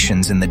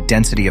variations in the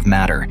density of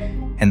matter,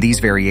 and these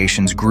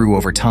variations grew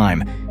over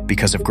time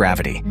because of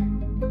gravity.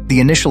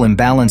 The initial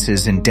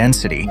imbalances in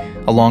density,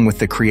 along with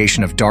the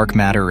creation of dark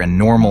matter and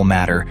normal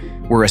matter,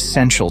 were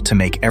essential to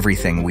make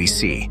everything we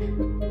see.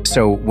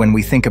 So, when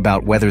we think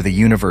about whether the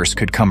universe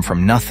could come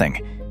from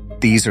nothing,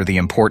 these are the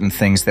important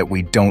things that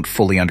we don't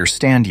fully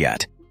understand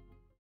yet.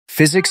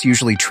 Physics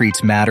usually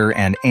treats matter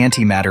and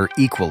antimatter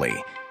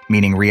equally,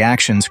 meaning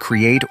reactions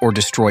create or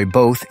destroy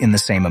both in the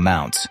same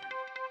amounts.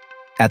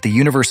 At the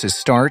universe's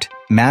start,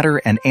 matter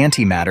and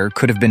antimatter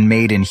could have been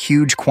made in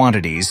huge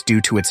quantities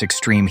due to its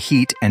extreme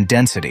heat and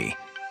density.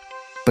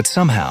 But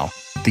somehow,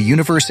 the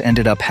universe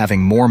ended up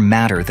having more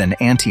matter than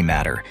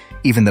antimatter,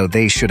 even though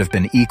they should have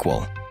been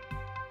equal.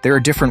 There are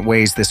different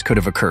ways this could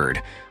have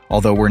occurred,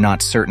 although we're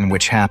not certain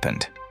which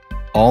happened.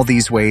 All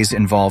these ways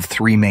involve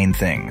three main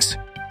things: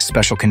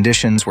 special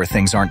conditions where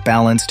things aren't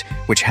balanced,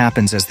 which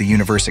happens as the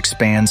universe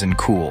expands and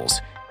cools;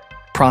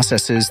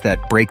 processes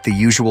that break the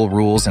usual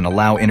rules and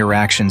allow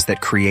interactions that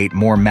create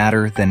more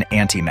matter than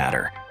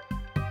antimatter.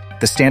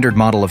 The Standard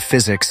Model of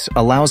Physics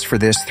allows for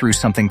this through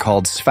something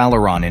called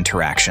Sphaleron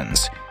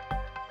interactions,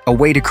 a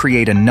way to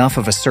create enough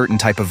of a certain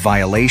type of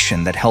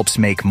violation that helps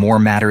make more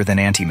matter than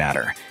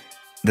antimatter.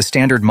 The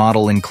Standard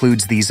Model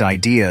includes these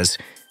ideas,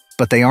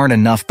 but they aren't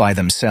enough by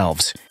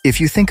themselves.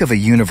 If you think of a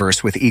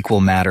universe with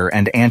equal matter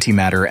and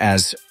antimatter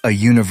as a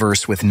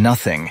universe with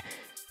nothing,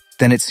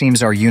 then it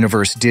seems our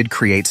universe did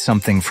create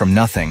something from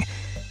nothing,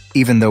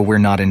 even though we're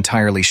not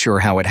entirely sure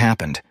how it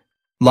happened.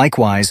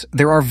 Likewise,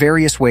 there are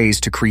various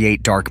ways to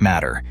create dark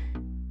matter.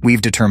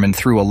 We've determined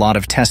through a lot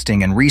of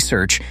testing and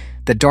research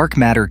that dark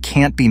matter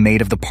can't be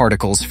made of the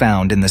particles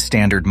found in the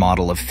Standard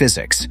Model of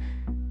Physics.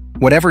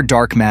 Whatever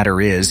dark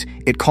matter is,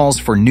 it calls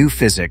for new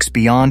physics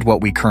beyond what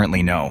we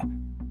currently know.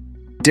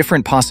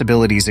 Different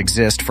possibilities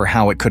exist for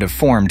how it could have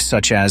formed,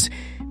 such as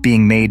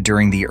being made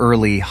during the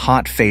early,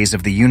 hot phase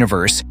of the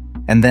universe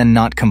and then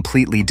not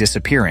completely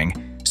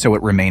disappearing, so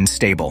it remained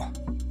stable.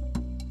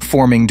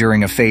 Forming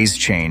during a phase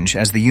change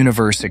as the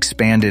universe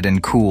expanded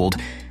and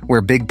cooled, where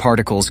big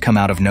particles come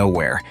out of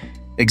nowhere,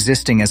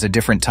 existing as a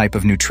different type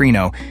of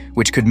neutrino,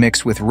 which could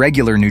mix with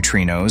regular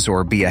neutrinos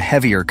or be a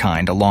heavier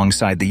kind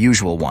alongside the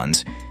usual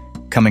ones,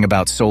 coming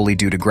about solely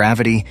due to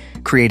gravity,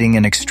 creating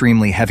an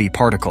extremely heavy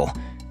particle.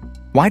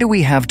 Why do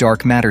we have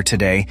dark matter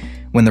today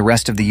when the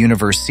rest of the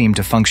universe seemed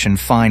to function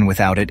fine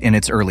without it in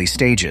its early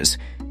stages?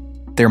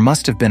 There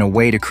must have been a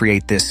way to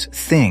create this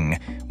thing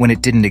when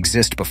it didn't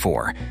exist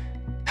before.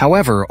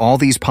 However, all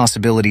these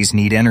possibilities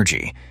need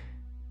energy.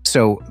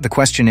 So the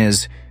question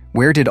is,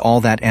 where did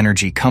all that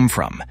energy come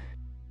from?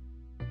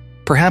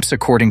 Perhaps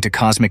according to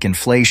cosmic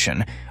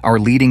inflation, our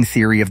leading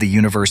theory of the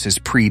universe's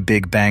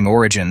pre-Big Bang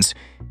origins,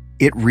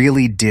 it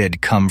really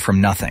did come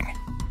from nothing.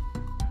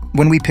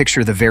 When we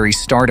picture the very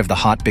start of the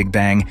hot Big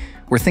Bang,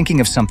 we're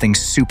thinking of something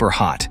super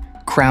hot,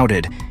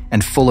 crowded,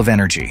 and full of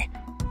energy.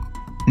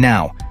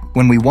 Now,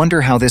 when we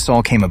wonder how this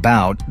all came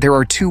about, there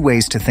are two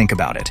ways to think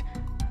about it.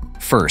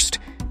 First,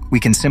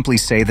 we can simply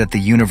say that the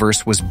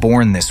universe was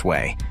born this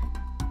way.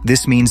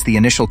 This means the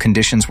initial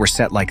conditions were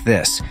set like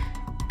this,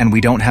 and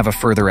we don't have a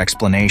further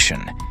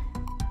explanation.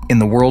 In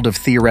the world of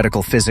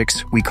theoretical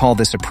physics, we call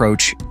this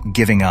approach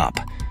giving up.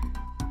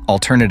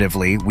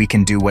 Alternatively, we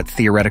can do what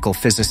theoretical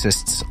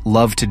physicists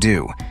love to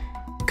do: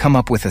 come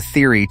up with a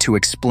theory to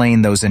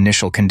explain those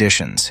initial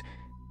conditions.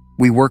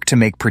 We work to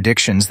make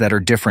predictions that are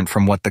different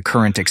from what the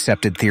current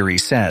accepted theory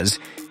says,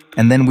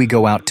 and then we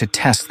go out to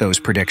test those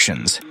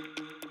predictions.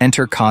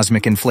 Enter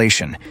cosmic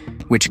inflation,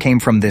 which came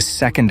from this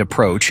second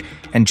approach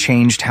and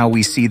changed how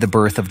we see the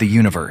birth of the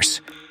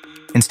universe.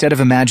 Instead of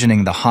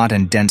imagining the hot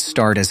and dense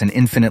start as an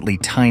infinitely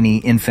tiny,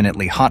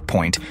 infinitely hot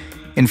point,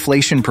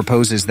 inflation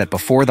proposes that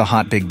before the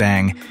hot Big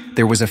Bang,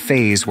 there was a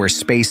phase where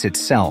space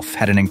itself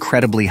had an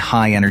incredibly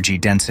high energy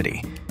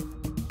density.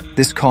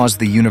 This caused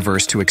the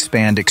universe to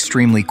expand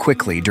extremely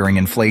quickly during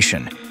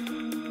inflation.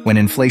 When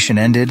inflation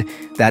ended,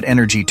 that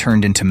energy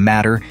turned into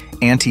matter,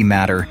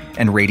 antimatter,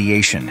 and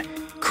radiation,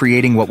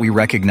 creating what we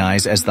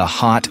recognize as the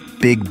hot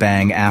Big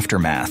Bang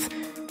aftermath.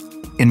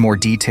 In more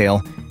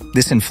detail,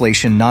 this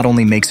inflation not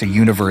only makes a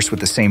universe with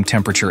the same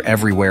temperature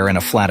everywhere and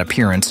a flat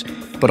appearance,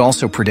 but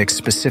also predicts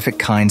specific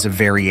kinds of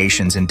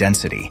variations in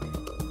density.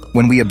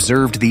 When we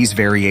observed these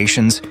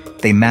variations,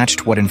 they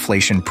matched what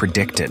inflation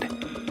predicted.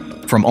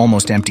 From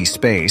almost empty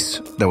space,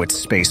 though it's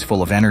space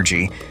full of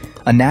energy,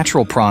 a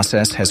natural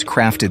process has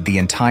crafted the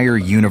entire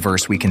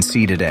universe we can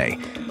see today,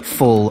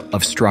 full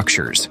of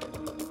structures.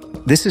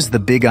 This is the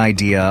big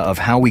idea of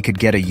how we could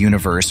get a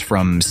universe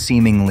from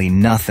seemingly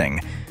nothing,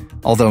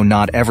 although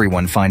not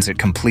everyone finds it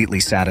completely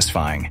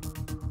satisfying.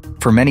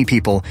 For many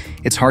people,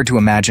 it's hard to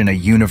imagine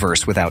a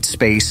universe without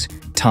space,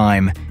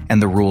 time, and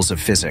the rules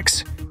of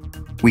physics.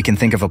 We can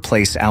think of a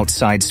place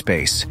outside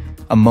space,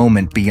 a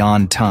moment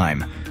beyond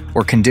time,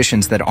 or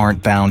conditions that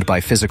aren't bound by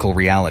physical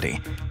reality.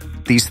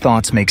 These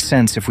thoughts make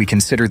sense if we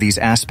consider these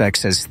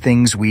aspects as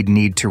things we'd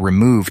need to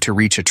remove to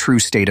reach a true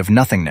state of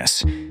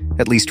nothingness,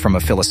 at least from a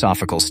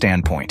philosophical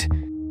standpoint.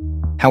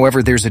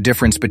 However, there's a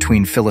difference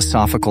between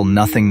philosophical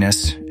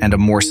nothingness and a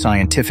more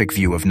scientific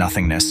view of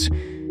nothingness.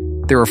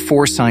 There are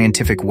 4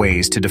 scientific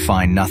ways to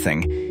define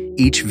nothing,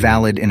 each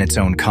valid in its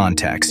own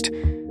context.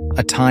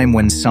 A time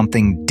when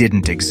something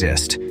didn't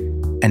exist,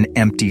 an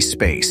empty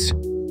space.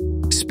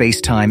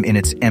 Space-time in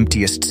its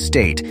emptiest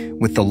state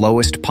with the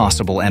lowest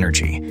possible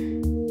energy.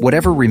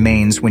 Whatever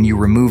remains when you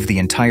remove the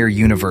entire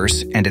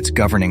universe and its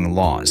governing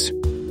laws.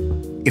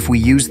 If we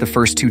use the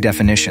first 2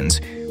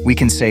 definitions, we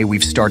can say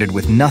we've started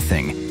with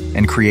nothing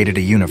and created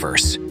a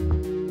universe.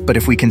 But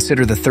if we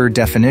consider the 3rd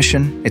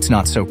definition, it's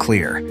not so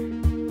clear.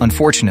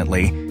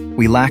 Unfortunately,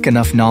 we lack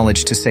enough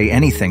knowledge to say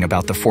anything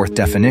about the 4th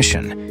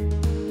definition.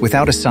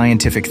 Without a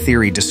scientific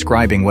theory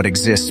describing what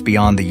exists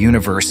beyond the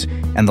universe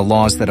and the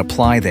laws that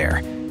apply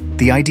there,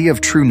 the idea of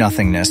true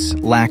nothingness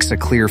lacks a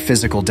clear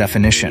physical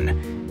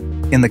definition.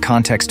 In the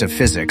context of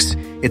physics,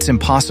 it's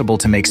impossible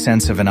to make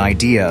sense of an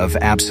idea of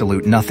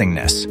absolute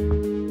nothingness.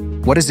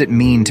 What does it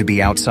mean to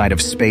be outside of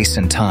space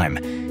and time?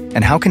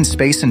 And how can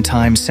space and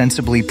time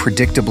sensibly,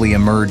 predictably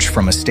emerge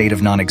from a state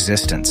of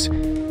non-existence?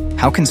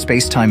 How can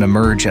space-time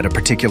emerge at a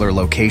particular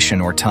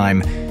location or time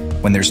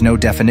when there's no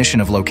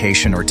definition of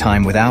location or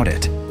time without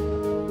it?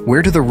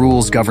 Where do the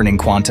rules governing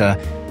quanta,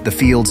 the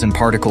fields and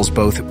particles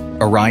both,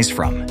 arise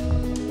from?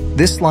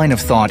 This line of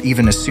thought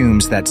even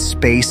assumes that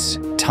space,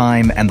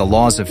 time, and the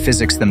laws of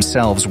physics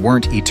themselves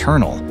weren't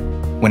eternal,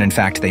 when in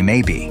fact they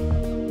may be.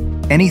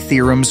 Any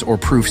theorems or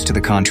proofs to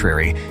the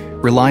contrary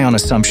rely on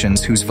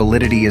assumptions whose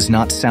validity is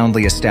not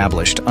soundly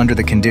established under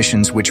the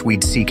conditions which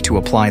we'd seek to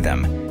apply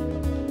them.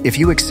 If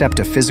you accept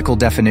a physical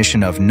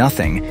definition of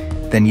nothing,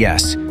 then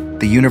yes,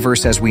 the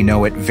universe as we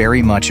know it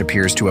very much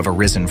appears to have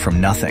arisen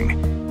from nothing.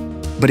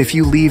 But if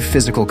you leave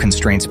physical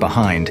constraints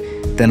behind,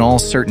 then all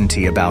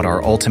certainty about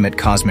our ultimate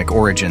cosmic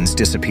origins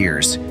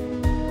disappears.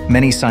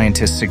 Many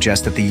scientists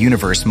suggest that the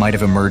universe might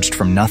have emerged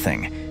from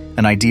nothing,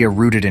 an idea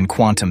rooted in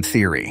quantum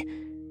theory.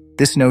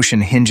 This notion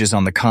hinges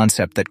on the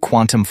concept that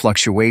quantum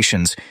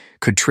fluctuations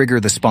could trigger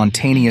the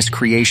spontaneous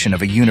creation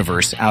of a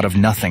universe out of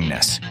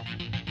nothingness.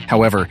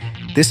 However,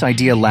 this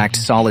idea lacked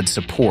solid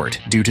support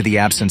due to the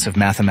absence of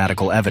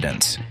mathematical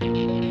evidence.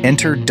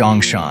 Enter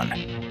Dongshan.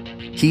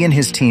 He and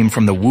his team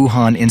from the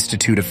Wuhan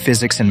Institute of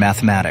Physics and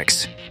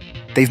Mathematics.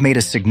 They've made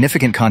a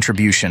significant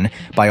contribution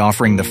by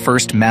offering the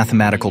first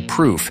mathematical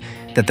proof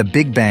that the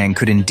Big Bang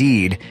could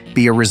indeed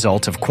be a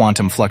result of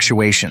quantum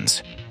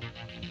fluctuations.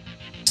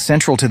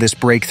 Central to this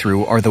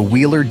breakthrough are the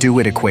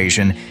Wheeler-DeWitt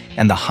equation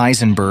and the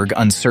Heisenberg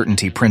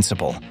uncertainty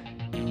principle.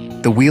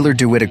 The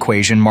Wheeler-DeWitt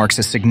equation marks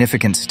a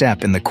significant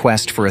step in the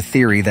quest for a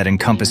theory that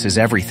encompasses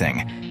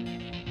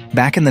everything.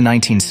 Back in the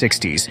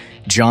 1960s,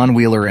 John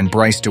Wheeler and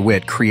Bryce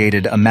DeWitt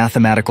created a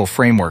mathematical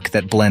framework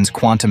that blends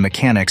quantum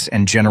mechanics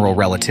and general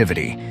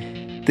relativity.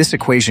 This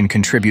equation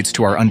contributes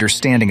to our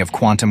understanding of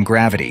quantum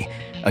gravity,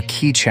 a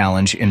key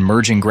challenge in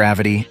merging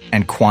gravity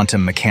and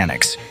quantum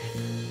mechanics.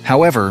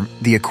 However,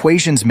 the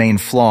equation's main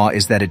flaw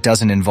is that it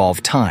doesn't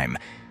involve time,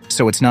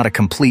 so it's not a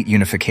complete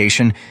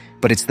unification,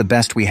 but it's the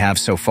best we have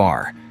so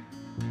far.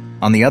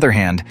 On the other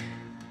hand,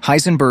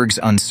 Heisenberg's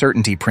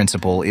uncertainty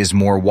principle is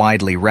more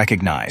widely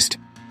recognized.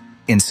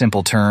 In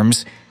simple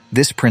terms,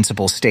 this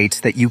principle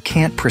states that you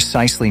can't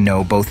precisely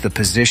know both the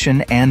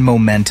position and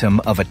momentum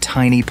of a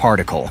tiny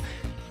particle.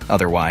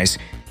 Otherwise,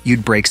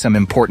 you'd break some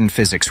important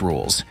physics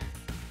rules.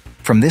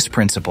 From this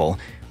principle,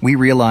 we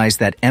realize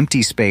that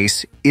empty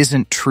space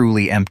isn't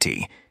truly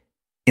empty.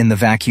 In the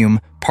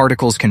vacuum,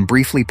 particles can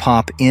briefly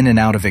pop in and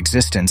out of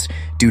existence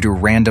due to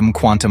random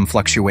quantum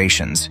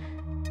fluctuations.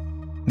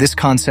 This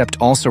concept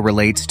also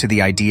relates to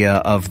the idea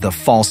of the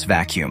false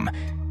vacuum.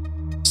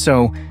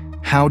 So,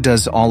 how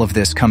does all of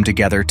this come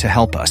together to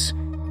help us?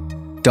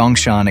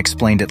 Dongshan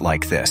explained it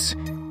like this.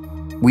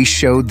 We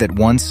showed that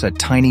once a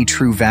tiny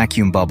true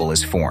vacuum bubble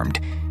is formed,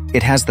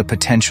 it has the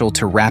potential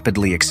to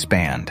rapidly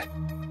expand.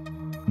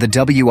 The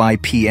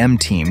WIPM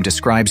team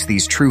describes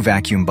these true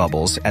vacuum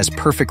bubbles as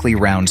perfectly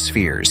round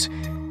spheres.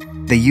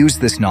 They use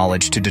this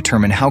knowledge to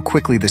determine how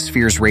quickly the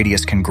sphere's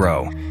radius can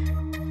grow.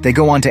 They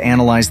go on to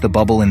analyze the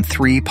bubble in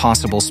 3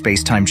 possible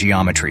space-time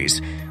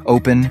geometries: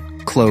 open,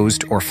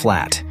 closed, or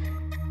flat.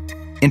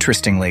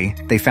 Interestingly,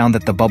 they found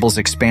that the bubble's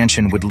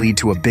expansion would lead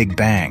to a Big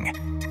Bang.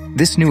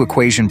 This new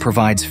equation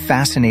provides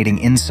fascinating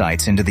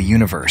insights into the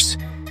universe.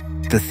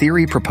 The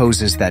theory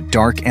proposes that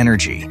dark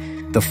energy,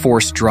 the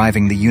force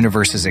driving the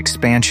universe's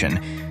expansion,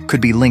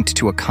 could be linked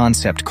to a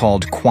concept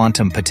called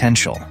quantum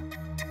potential.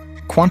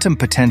 Quantum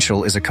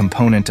potential is a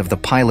component of the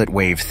pilot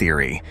wave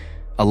theory,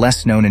 a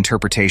less-known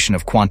interpretation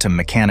of quantum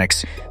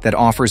mechanics that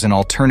offers an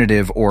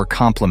alternative or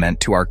complement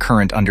to our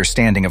current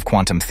understanding of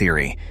quantum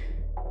theory.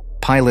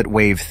 Pilot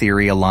wave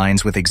theory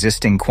aligns with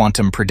existing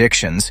quantum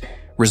predictions,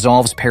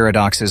 resolves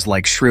paradoxes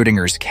like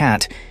Schrödinger's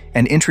cat,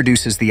 and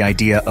introduces the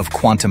idea of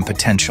quantum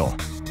potential.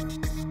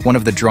 One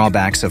of the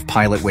drawbacks of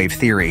pilot wave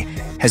theory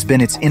has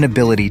been its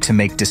inability to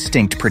make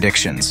distinct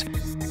predictions.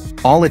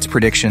 All its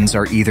predictions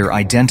are either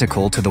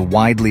identical to the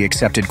widely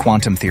accepted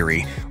quantum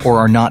theory or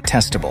are not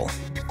testable.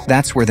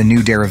 That's where the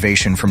new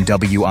derivation from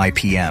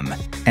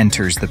WIPM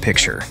enters the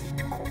picture.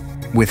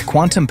 With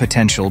quantum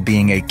potential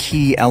being a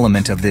key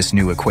element of this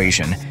new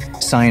equation,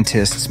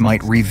 scientists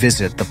might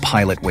revisit the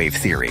pilot wave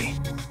theory.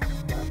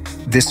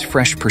 This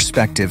fresh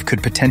perspective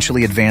could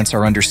potentially advance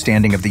our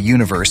understanding of the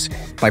universe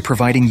by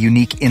providing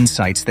unique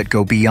insights that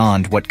go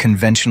beyond what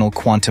conventional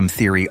quantum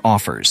theory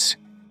offers.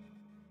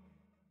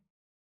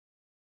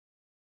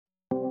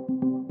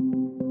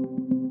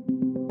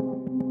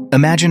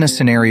 Imagine a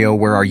scenario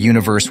where our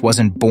universe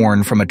wasn't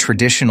born from a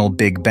traditional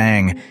Big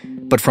Bang,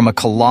 but from a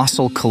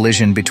colossal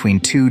collision between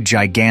 2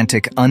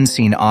 gigantic,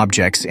 unseen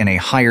objects in a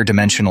higher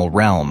dimensional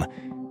realm.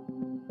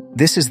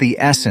 This is the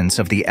essence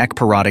of the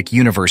ekpyrotic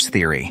universe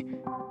theory.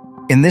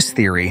 In this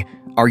theory,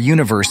 our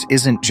universe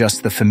isn't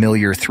just the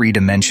familiar 3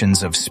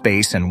 dimensions of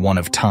space and 1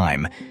 of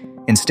time.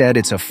 Instead,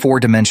 it's a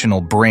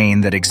 4-dimensional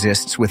brain that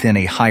exists within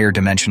a higher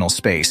dimensional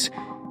space.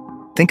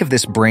 Think of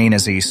this brain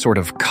as a sort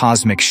of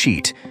cosmic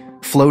sheet,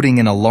 floating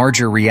in a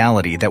larger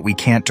reality that we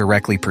can't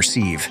directly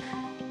perceive.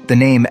 The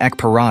name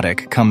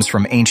ekpyrotic comes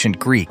from ancient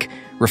Greek,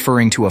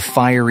 referring to a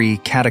fiery,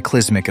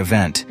 cataclysmic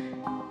event.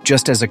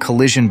 Just as a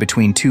collision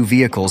between 2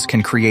 vehicles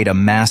can create a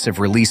massive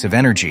release of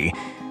energy,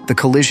 the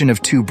collision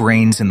of 2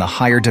 brains in the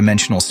higher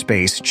dimensional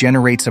space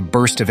generates a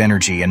burst of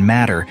energy and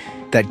matter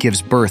that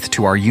gives birth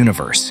to our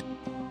universe.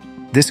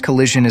 This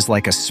collision is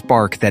like a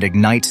spark that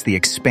ignites the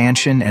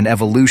expansion and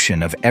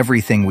evolution of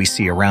everything we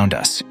see around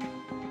us.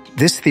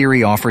 This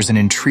theory offers an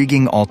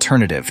intriguing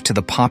alternative to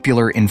the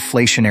popular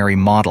inflationary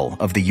model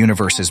of the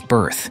universe's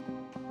birth.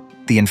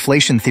 The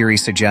inflation theory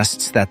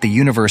suggests that the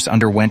universe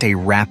underwent a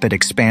rapid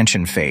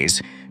expansion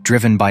phase,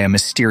 driven by a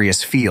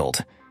mysterious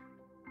field.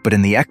 But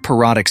in the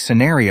ekpyrotic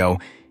scenario,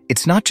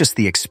 it's not just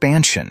the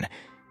expansion,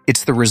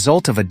 it's the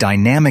result of a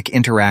dynamic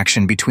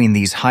interaction between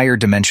these higher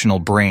dimensional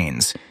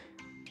brains.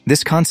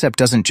 This concept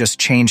doesn't just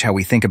change how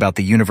we think about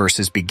the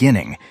universe's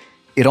beginning,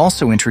 it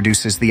also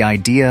introduces the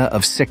idea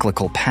of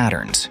cyclical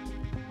patterns.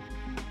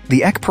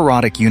 The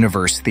ekpyrotic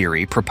universe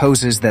theory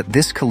proposes that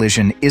this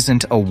collision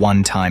isn't a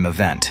one-time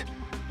event.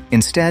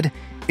 Instead,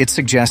 it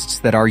suggests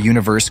that our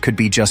universe could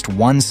be just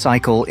one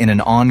cycle in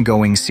an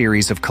ongoing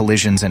series of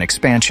collisions and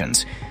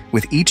expansions,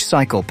 with each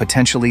cycle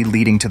potentially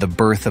leading to the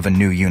birth of a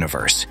new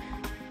universe.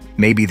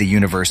 Maybe the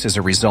universe is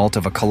a result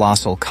of a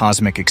colossal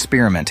cosmic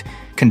experiment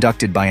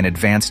conducted by an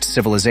advanced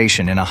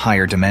civilization in a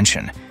higher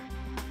dimension.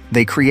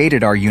 They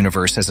created our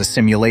universe as a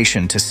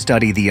simulation to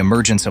study the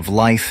emergence of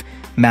life,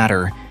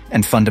 matter,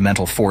 and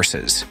fundamental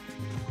forces.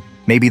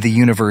 Maybe the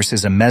universe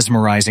is a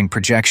mesmerizing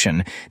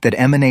projection that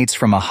emanates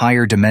from a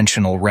higher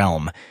dimensional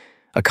realm,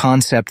 a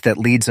concept that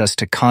leads us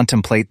to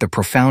contemplate the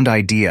profound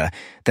idea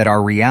that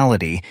our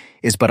reality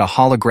is but a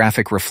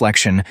holographic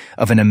reflection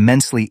of an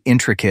immensely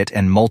intricate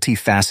and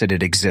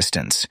multifaceted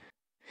existence.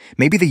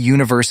 Maybe the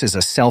universe is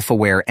a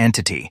self-aware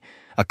entity,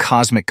 a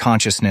cosmic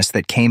consciousness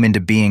that came into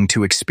being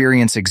to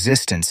experience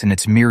existence in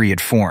its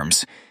myriad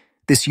forms.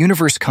 This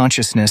universe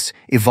consciousness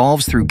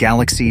evolves through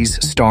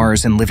galaxies,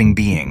 stars, and living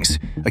beings,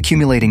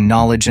 accumulating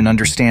knowledge and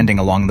understanding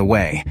along the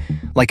way,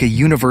 like a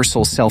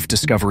universal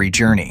self-discovery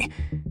journey.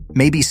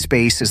 Maybe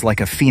space is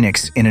like a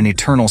phoenix in an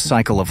eternal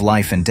cycle of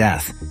life and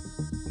death.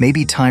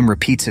 Maybe time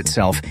repeats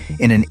itself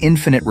in an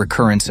infinite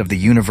recurrence of the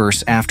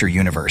universe after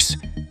universe.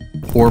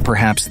 Or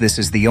perhaps this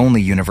is the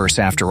only universe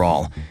after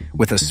all,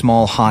 with a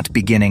small hot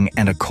beginning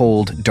and a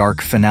cold,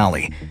 dark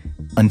finale,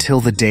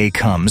 until the day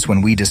comes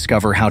when we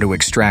discover how to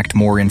extract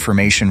more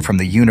information from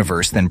the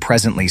universe than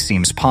presently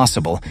seems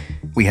possible.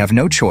 We have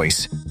no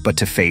choice but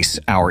to face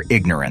our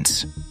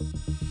ignorance.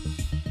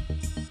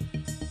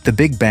 The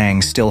Big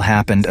Bang still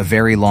happened a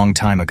very long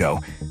time ago,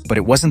 but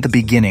it wasn't the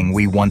beginning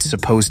we once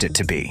supposed it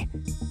to be.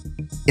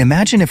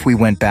 Imagine if we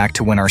went back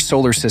to when our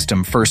solar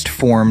system first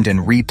formed and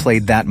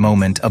replayed that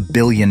moment a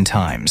billion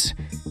times.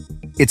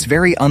 It's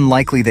very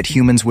unlikely that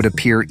humans would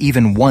appear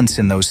even once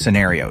in those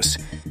scenarios.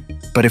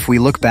 But if we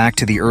look back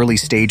to the early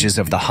stages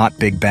of the hot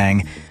Big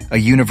Bang, a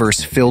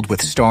universe filled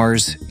with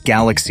stars,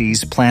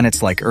 galaxies,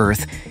 planets like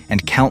Earth,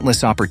 and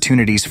countless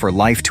opportunities for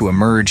life to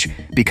emerge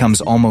becomes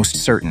almost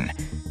certain.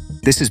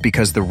 This is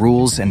because the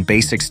rules and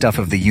basic stuff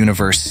of the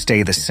universe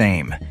stay the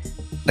same.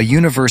 A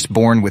universe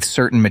born with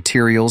certain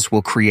materials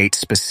will create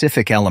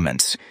specific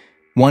elements.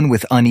 One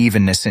with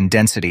unevenness in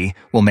density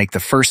will make the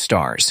first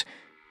stars.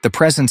 The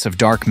presence of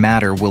dark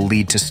matter will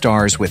lead to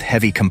stars with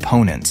heavy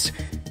components.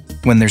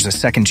 When there's a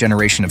second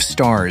generation of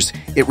stars,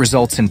 it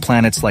results in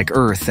planets like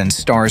Earth and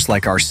stars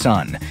like our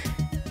Sun.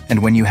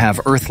 And when you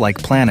have Earth-like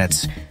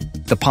planets,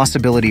 the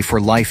possibility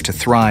for life to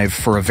thrive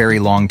for a very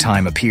long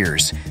time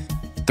appears.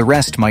 The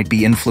rest might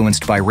be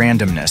influenced by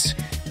randomness,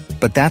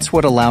 but that's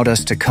what allowed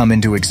us to come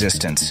into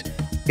existence.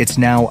 It's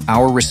now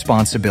our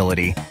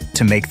responsibility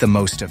to make the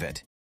most of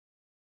it.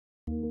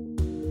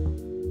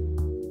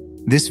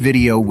 This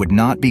video would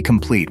not be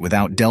complete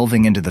without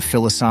delving into the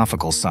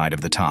philosophical side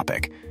of the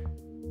topic.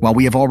 While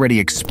we have already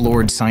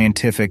explored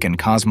scientific and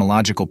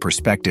cosmological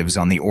perspectives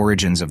on the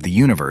origins of the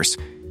universe,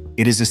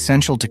 it is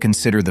essential to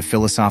consider the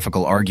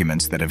philosophical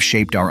arguments that have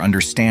shaped our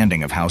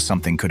understanding of how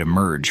something could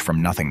emerge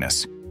from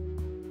nothingness.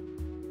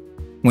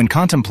 When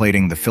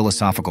contemplating the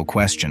philosophical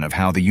question of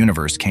how the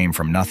universe came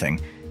from nothing,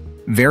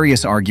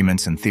 various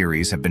arguments and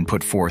theories have been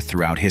put forth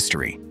throughout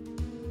history.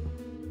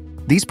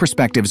 These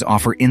perspectives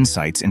offer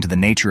insights into the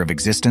nature of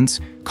existence,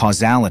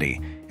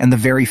 causality, and the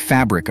very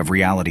fabric of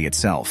reality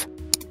itself.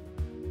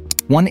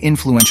 One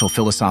influential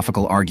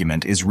philosophical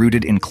argument is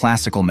rooted in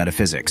classical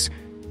metaphysics,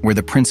 where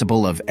the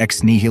principle of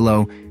ex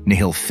nihilo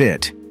nihil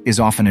fit is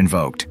often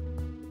invoked.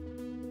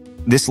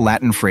 This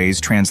Latin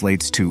phrase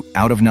translates to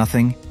 "out of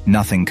nothing,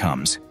 nothing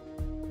comes."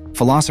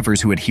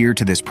 Philosophers who adhere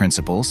to this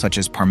principle, such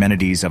as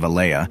Parmenides of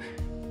Elea,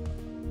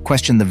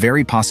 question the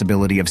very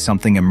possibility of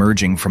something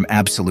emerging from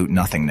absolute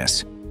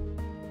nothingness.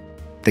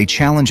 They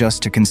challenge us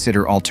to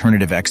consider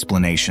alternative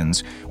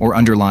explanations or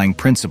underlying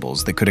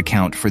principles that could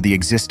account for the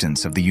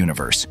existence of the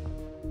universe.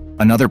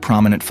 Another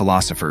prominent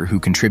philosopher who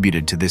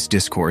contributed to this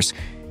discourse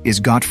is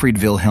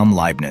Gottfried Wilhelm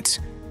Leibniz.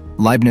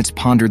 Leibniz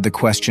pondered the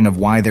question of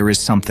why there is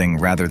something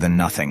rather than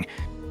nothing,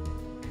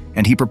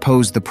 and he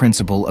proposed the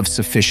principle of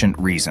sufficient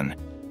reason.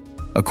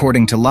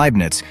 According to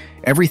Leibniz,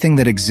 everything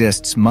that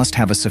exists must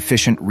have a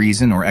sufficient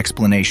reason or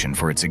explanation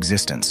for its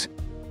existence.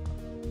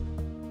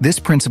 This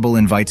principle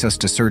invites us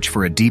to search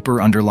for a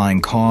deeper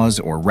underlying cause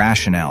or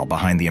rationale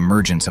behind the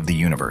emergence of the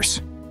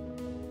universe.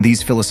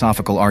 These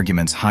philosophical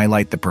arguments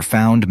highlight the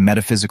profound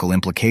metaphysical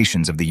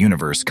implications of the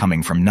universe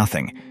coming from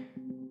nothing.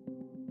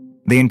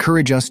 They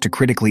encourage us to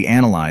critically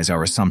analyze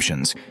our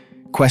assumptions,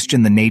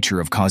 question the nature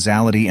of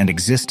causality and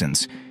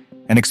existence,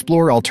 and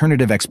explore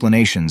alternative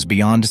explanations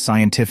beyond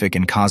scientific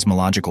and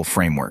cosmological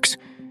frameworks.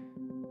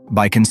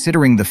 By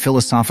considering the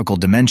philosophical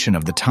dimension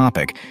of the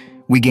topic,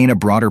 we gain a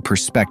broader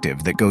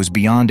perspective that goes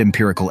beyond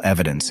empirical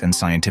evidence and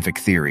scientific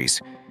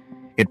theories.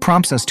 It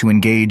prompts us to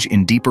engage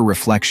in deeper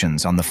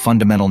reflections on the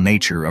fundamental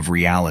nature of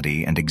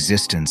reality and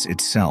existence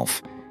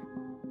itself.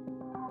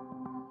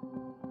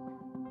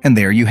 And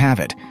there you have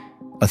it,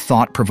 a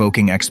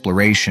thought-provoking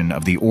exploration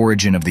of the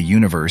origin of the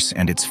universe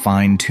and its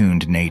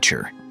fine-tuned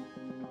nature.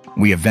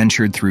 We have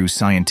ventured through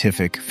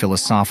scientific,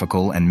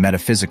 philosophical, and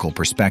metaphysical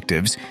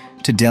perspectives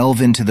to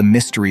delve into the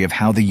mystery of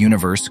how the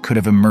universe could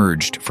have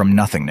emerged from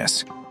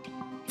nothingness.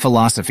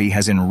 Philosophy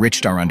has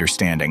enriched our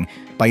understanding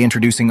by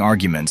introducing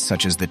arguments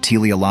such as the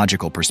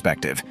teleological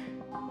perspective,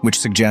 which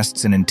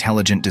suggests an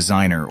intelligent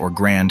designer or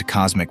grand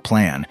cosmic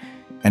plan,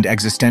 and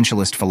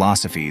existentialist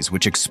philosophies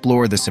which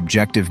explore the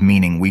subjective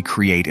meaning we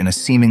create in a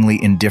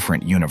seemingly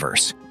indifferent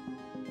universe.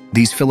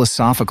 These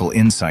philosophical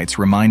insights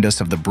remind us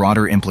of the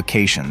broader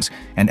implications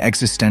and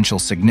existential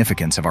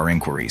significance of our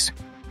inquiries.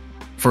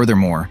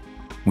 Furthermore,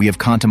 we have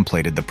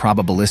contemplated the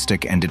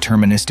probabilistic and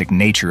deterministic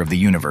nature of the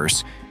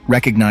universe,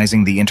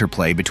 recognizing the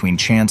interplay between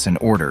chance and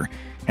order,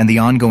 and the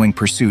ongoing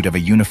pursuit of a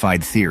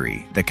unified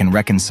theory that can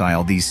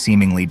reconcile these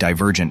seemingly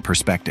divergent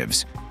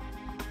perspectives.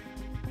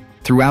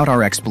 Throughout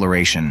our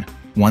exploration,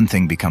 one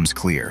thing becomes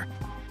clear.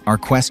 Our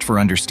quest for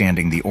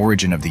understanding the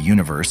origin of the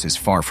universe is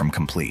far from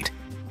complete.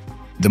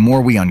 The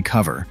more we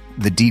uncover,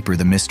 the deeper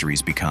the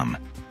mysteries become.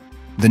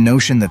 The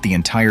notion that the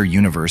entire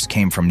universe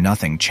came from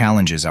nothing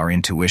challenges our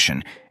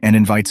intuition and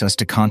invites us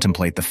to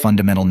contemplate the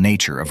fundamental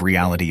nature of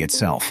reality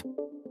itself.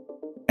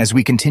 As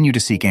we continue to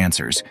seek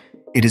answers,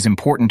 it is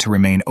important to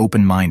remain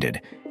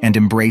open-minded and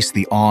embrace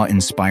the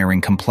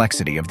awe-inspiring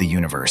complexity of the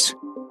universe.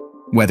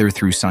 Whether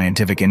through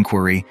scientific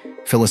inquiry,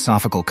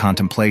 philosophical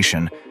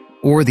contemplation,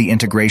 or the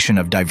integration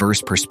of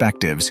diverse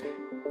perspectives,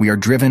 we are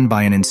driven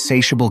by an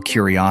insatiable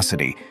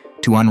curiosity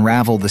to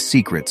unravel the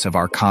secrets of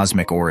our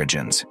cosmic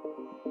origins.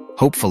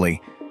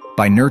 Hopefully,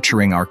 by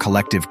nurturing our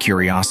collective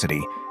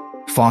curiosity,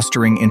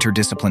 fostering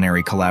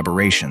interdisciplinary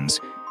collaborations,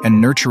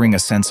 and nurturing a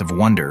sense of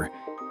wonder,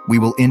 we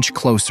will inch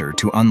closer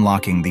to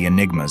unlocking the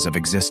enigmas of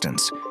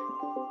existence.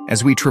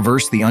 As we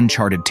traverse the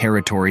uncharted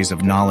territories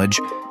of knowledge,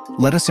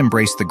 let us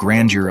embrace the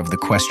grandeur of the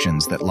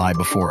questions that lie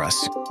before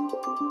us.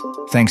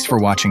 Thanks for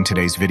watching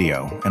today's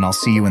video, and I'll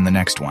see you in the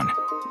next one.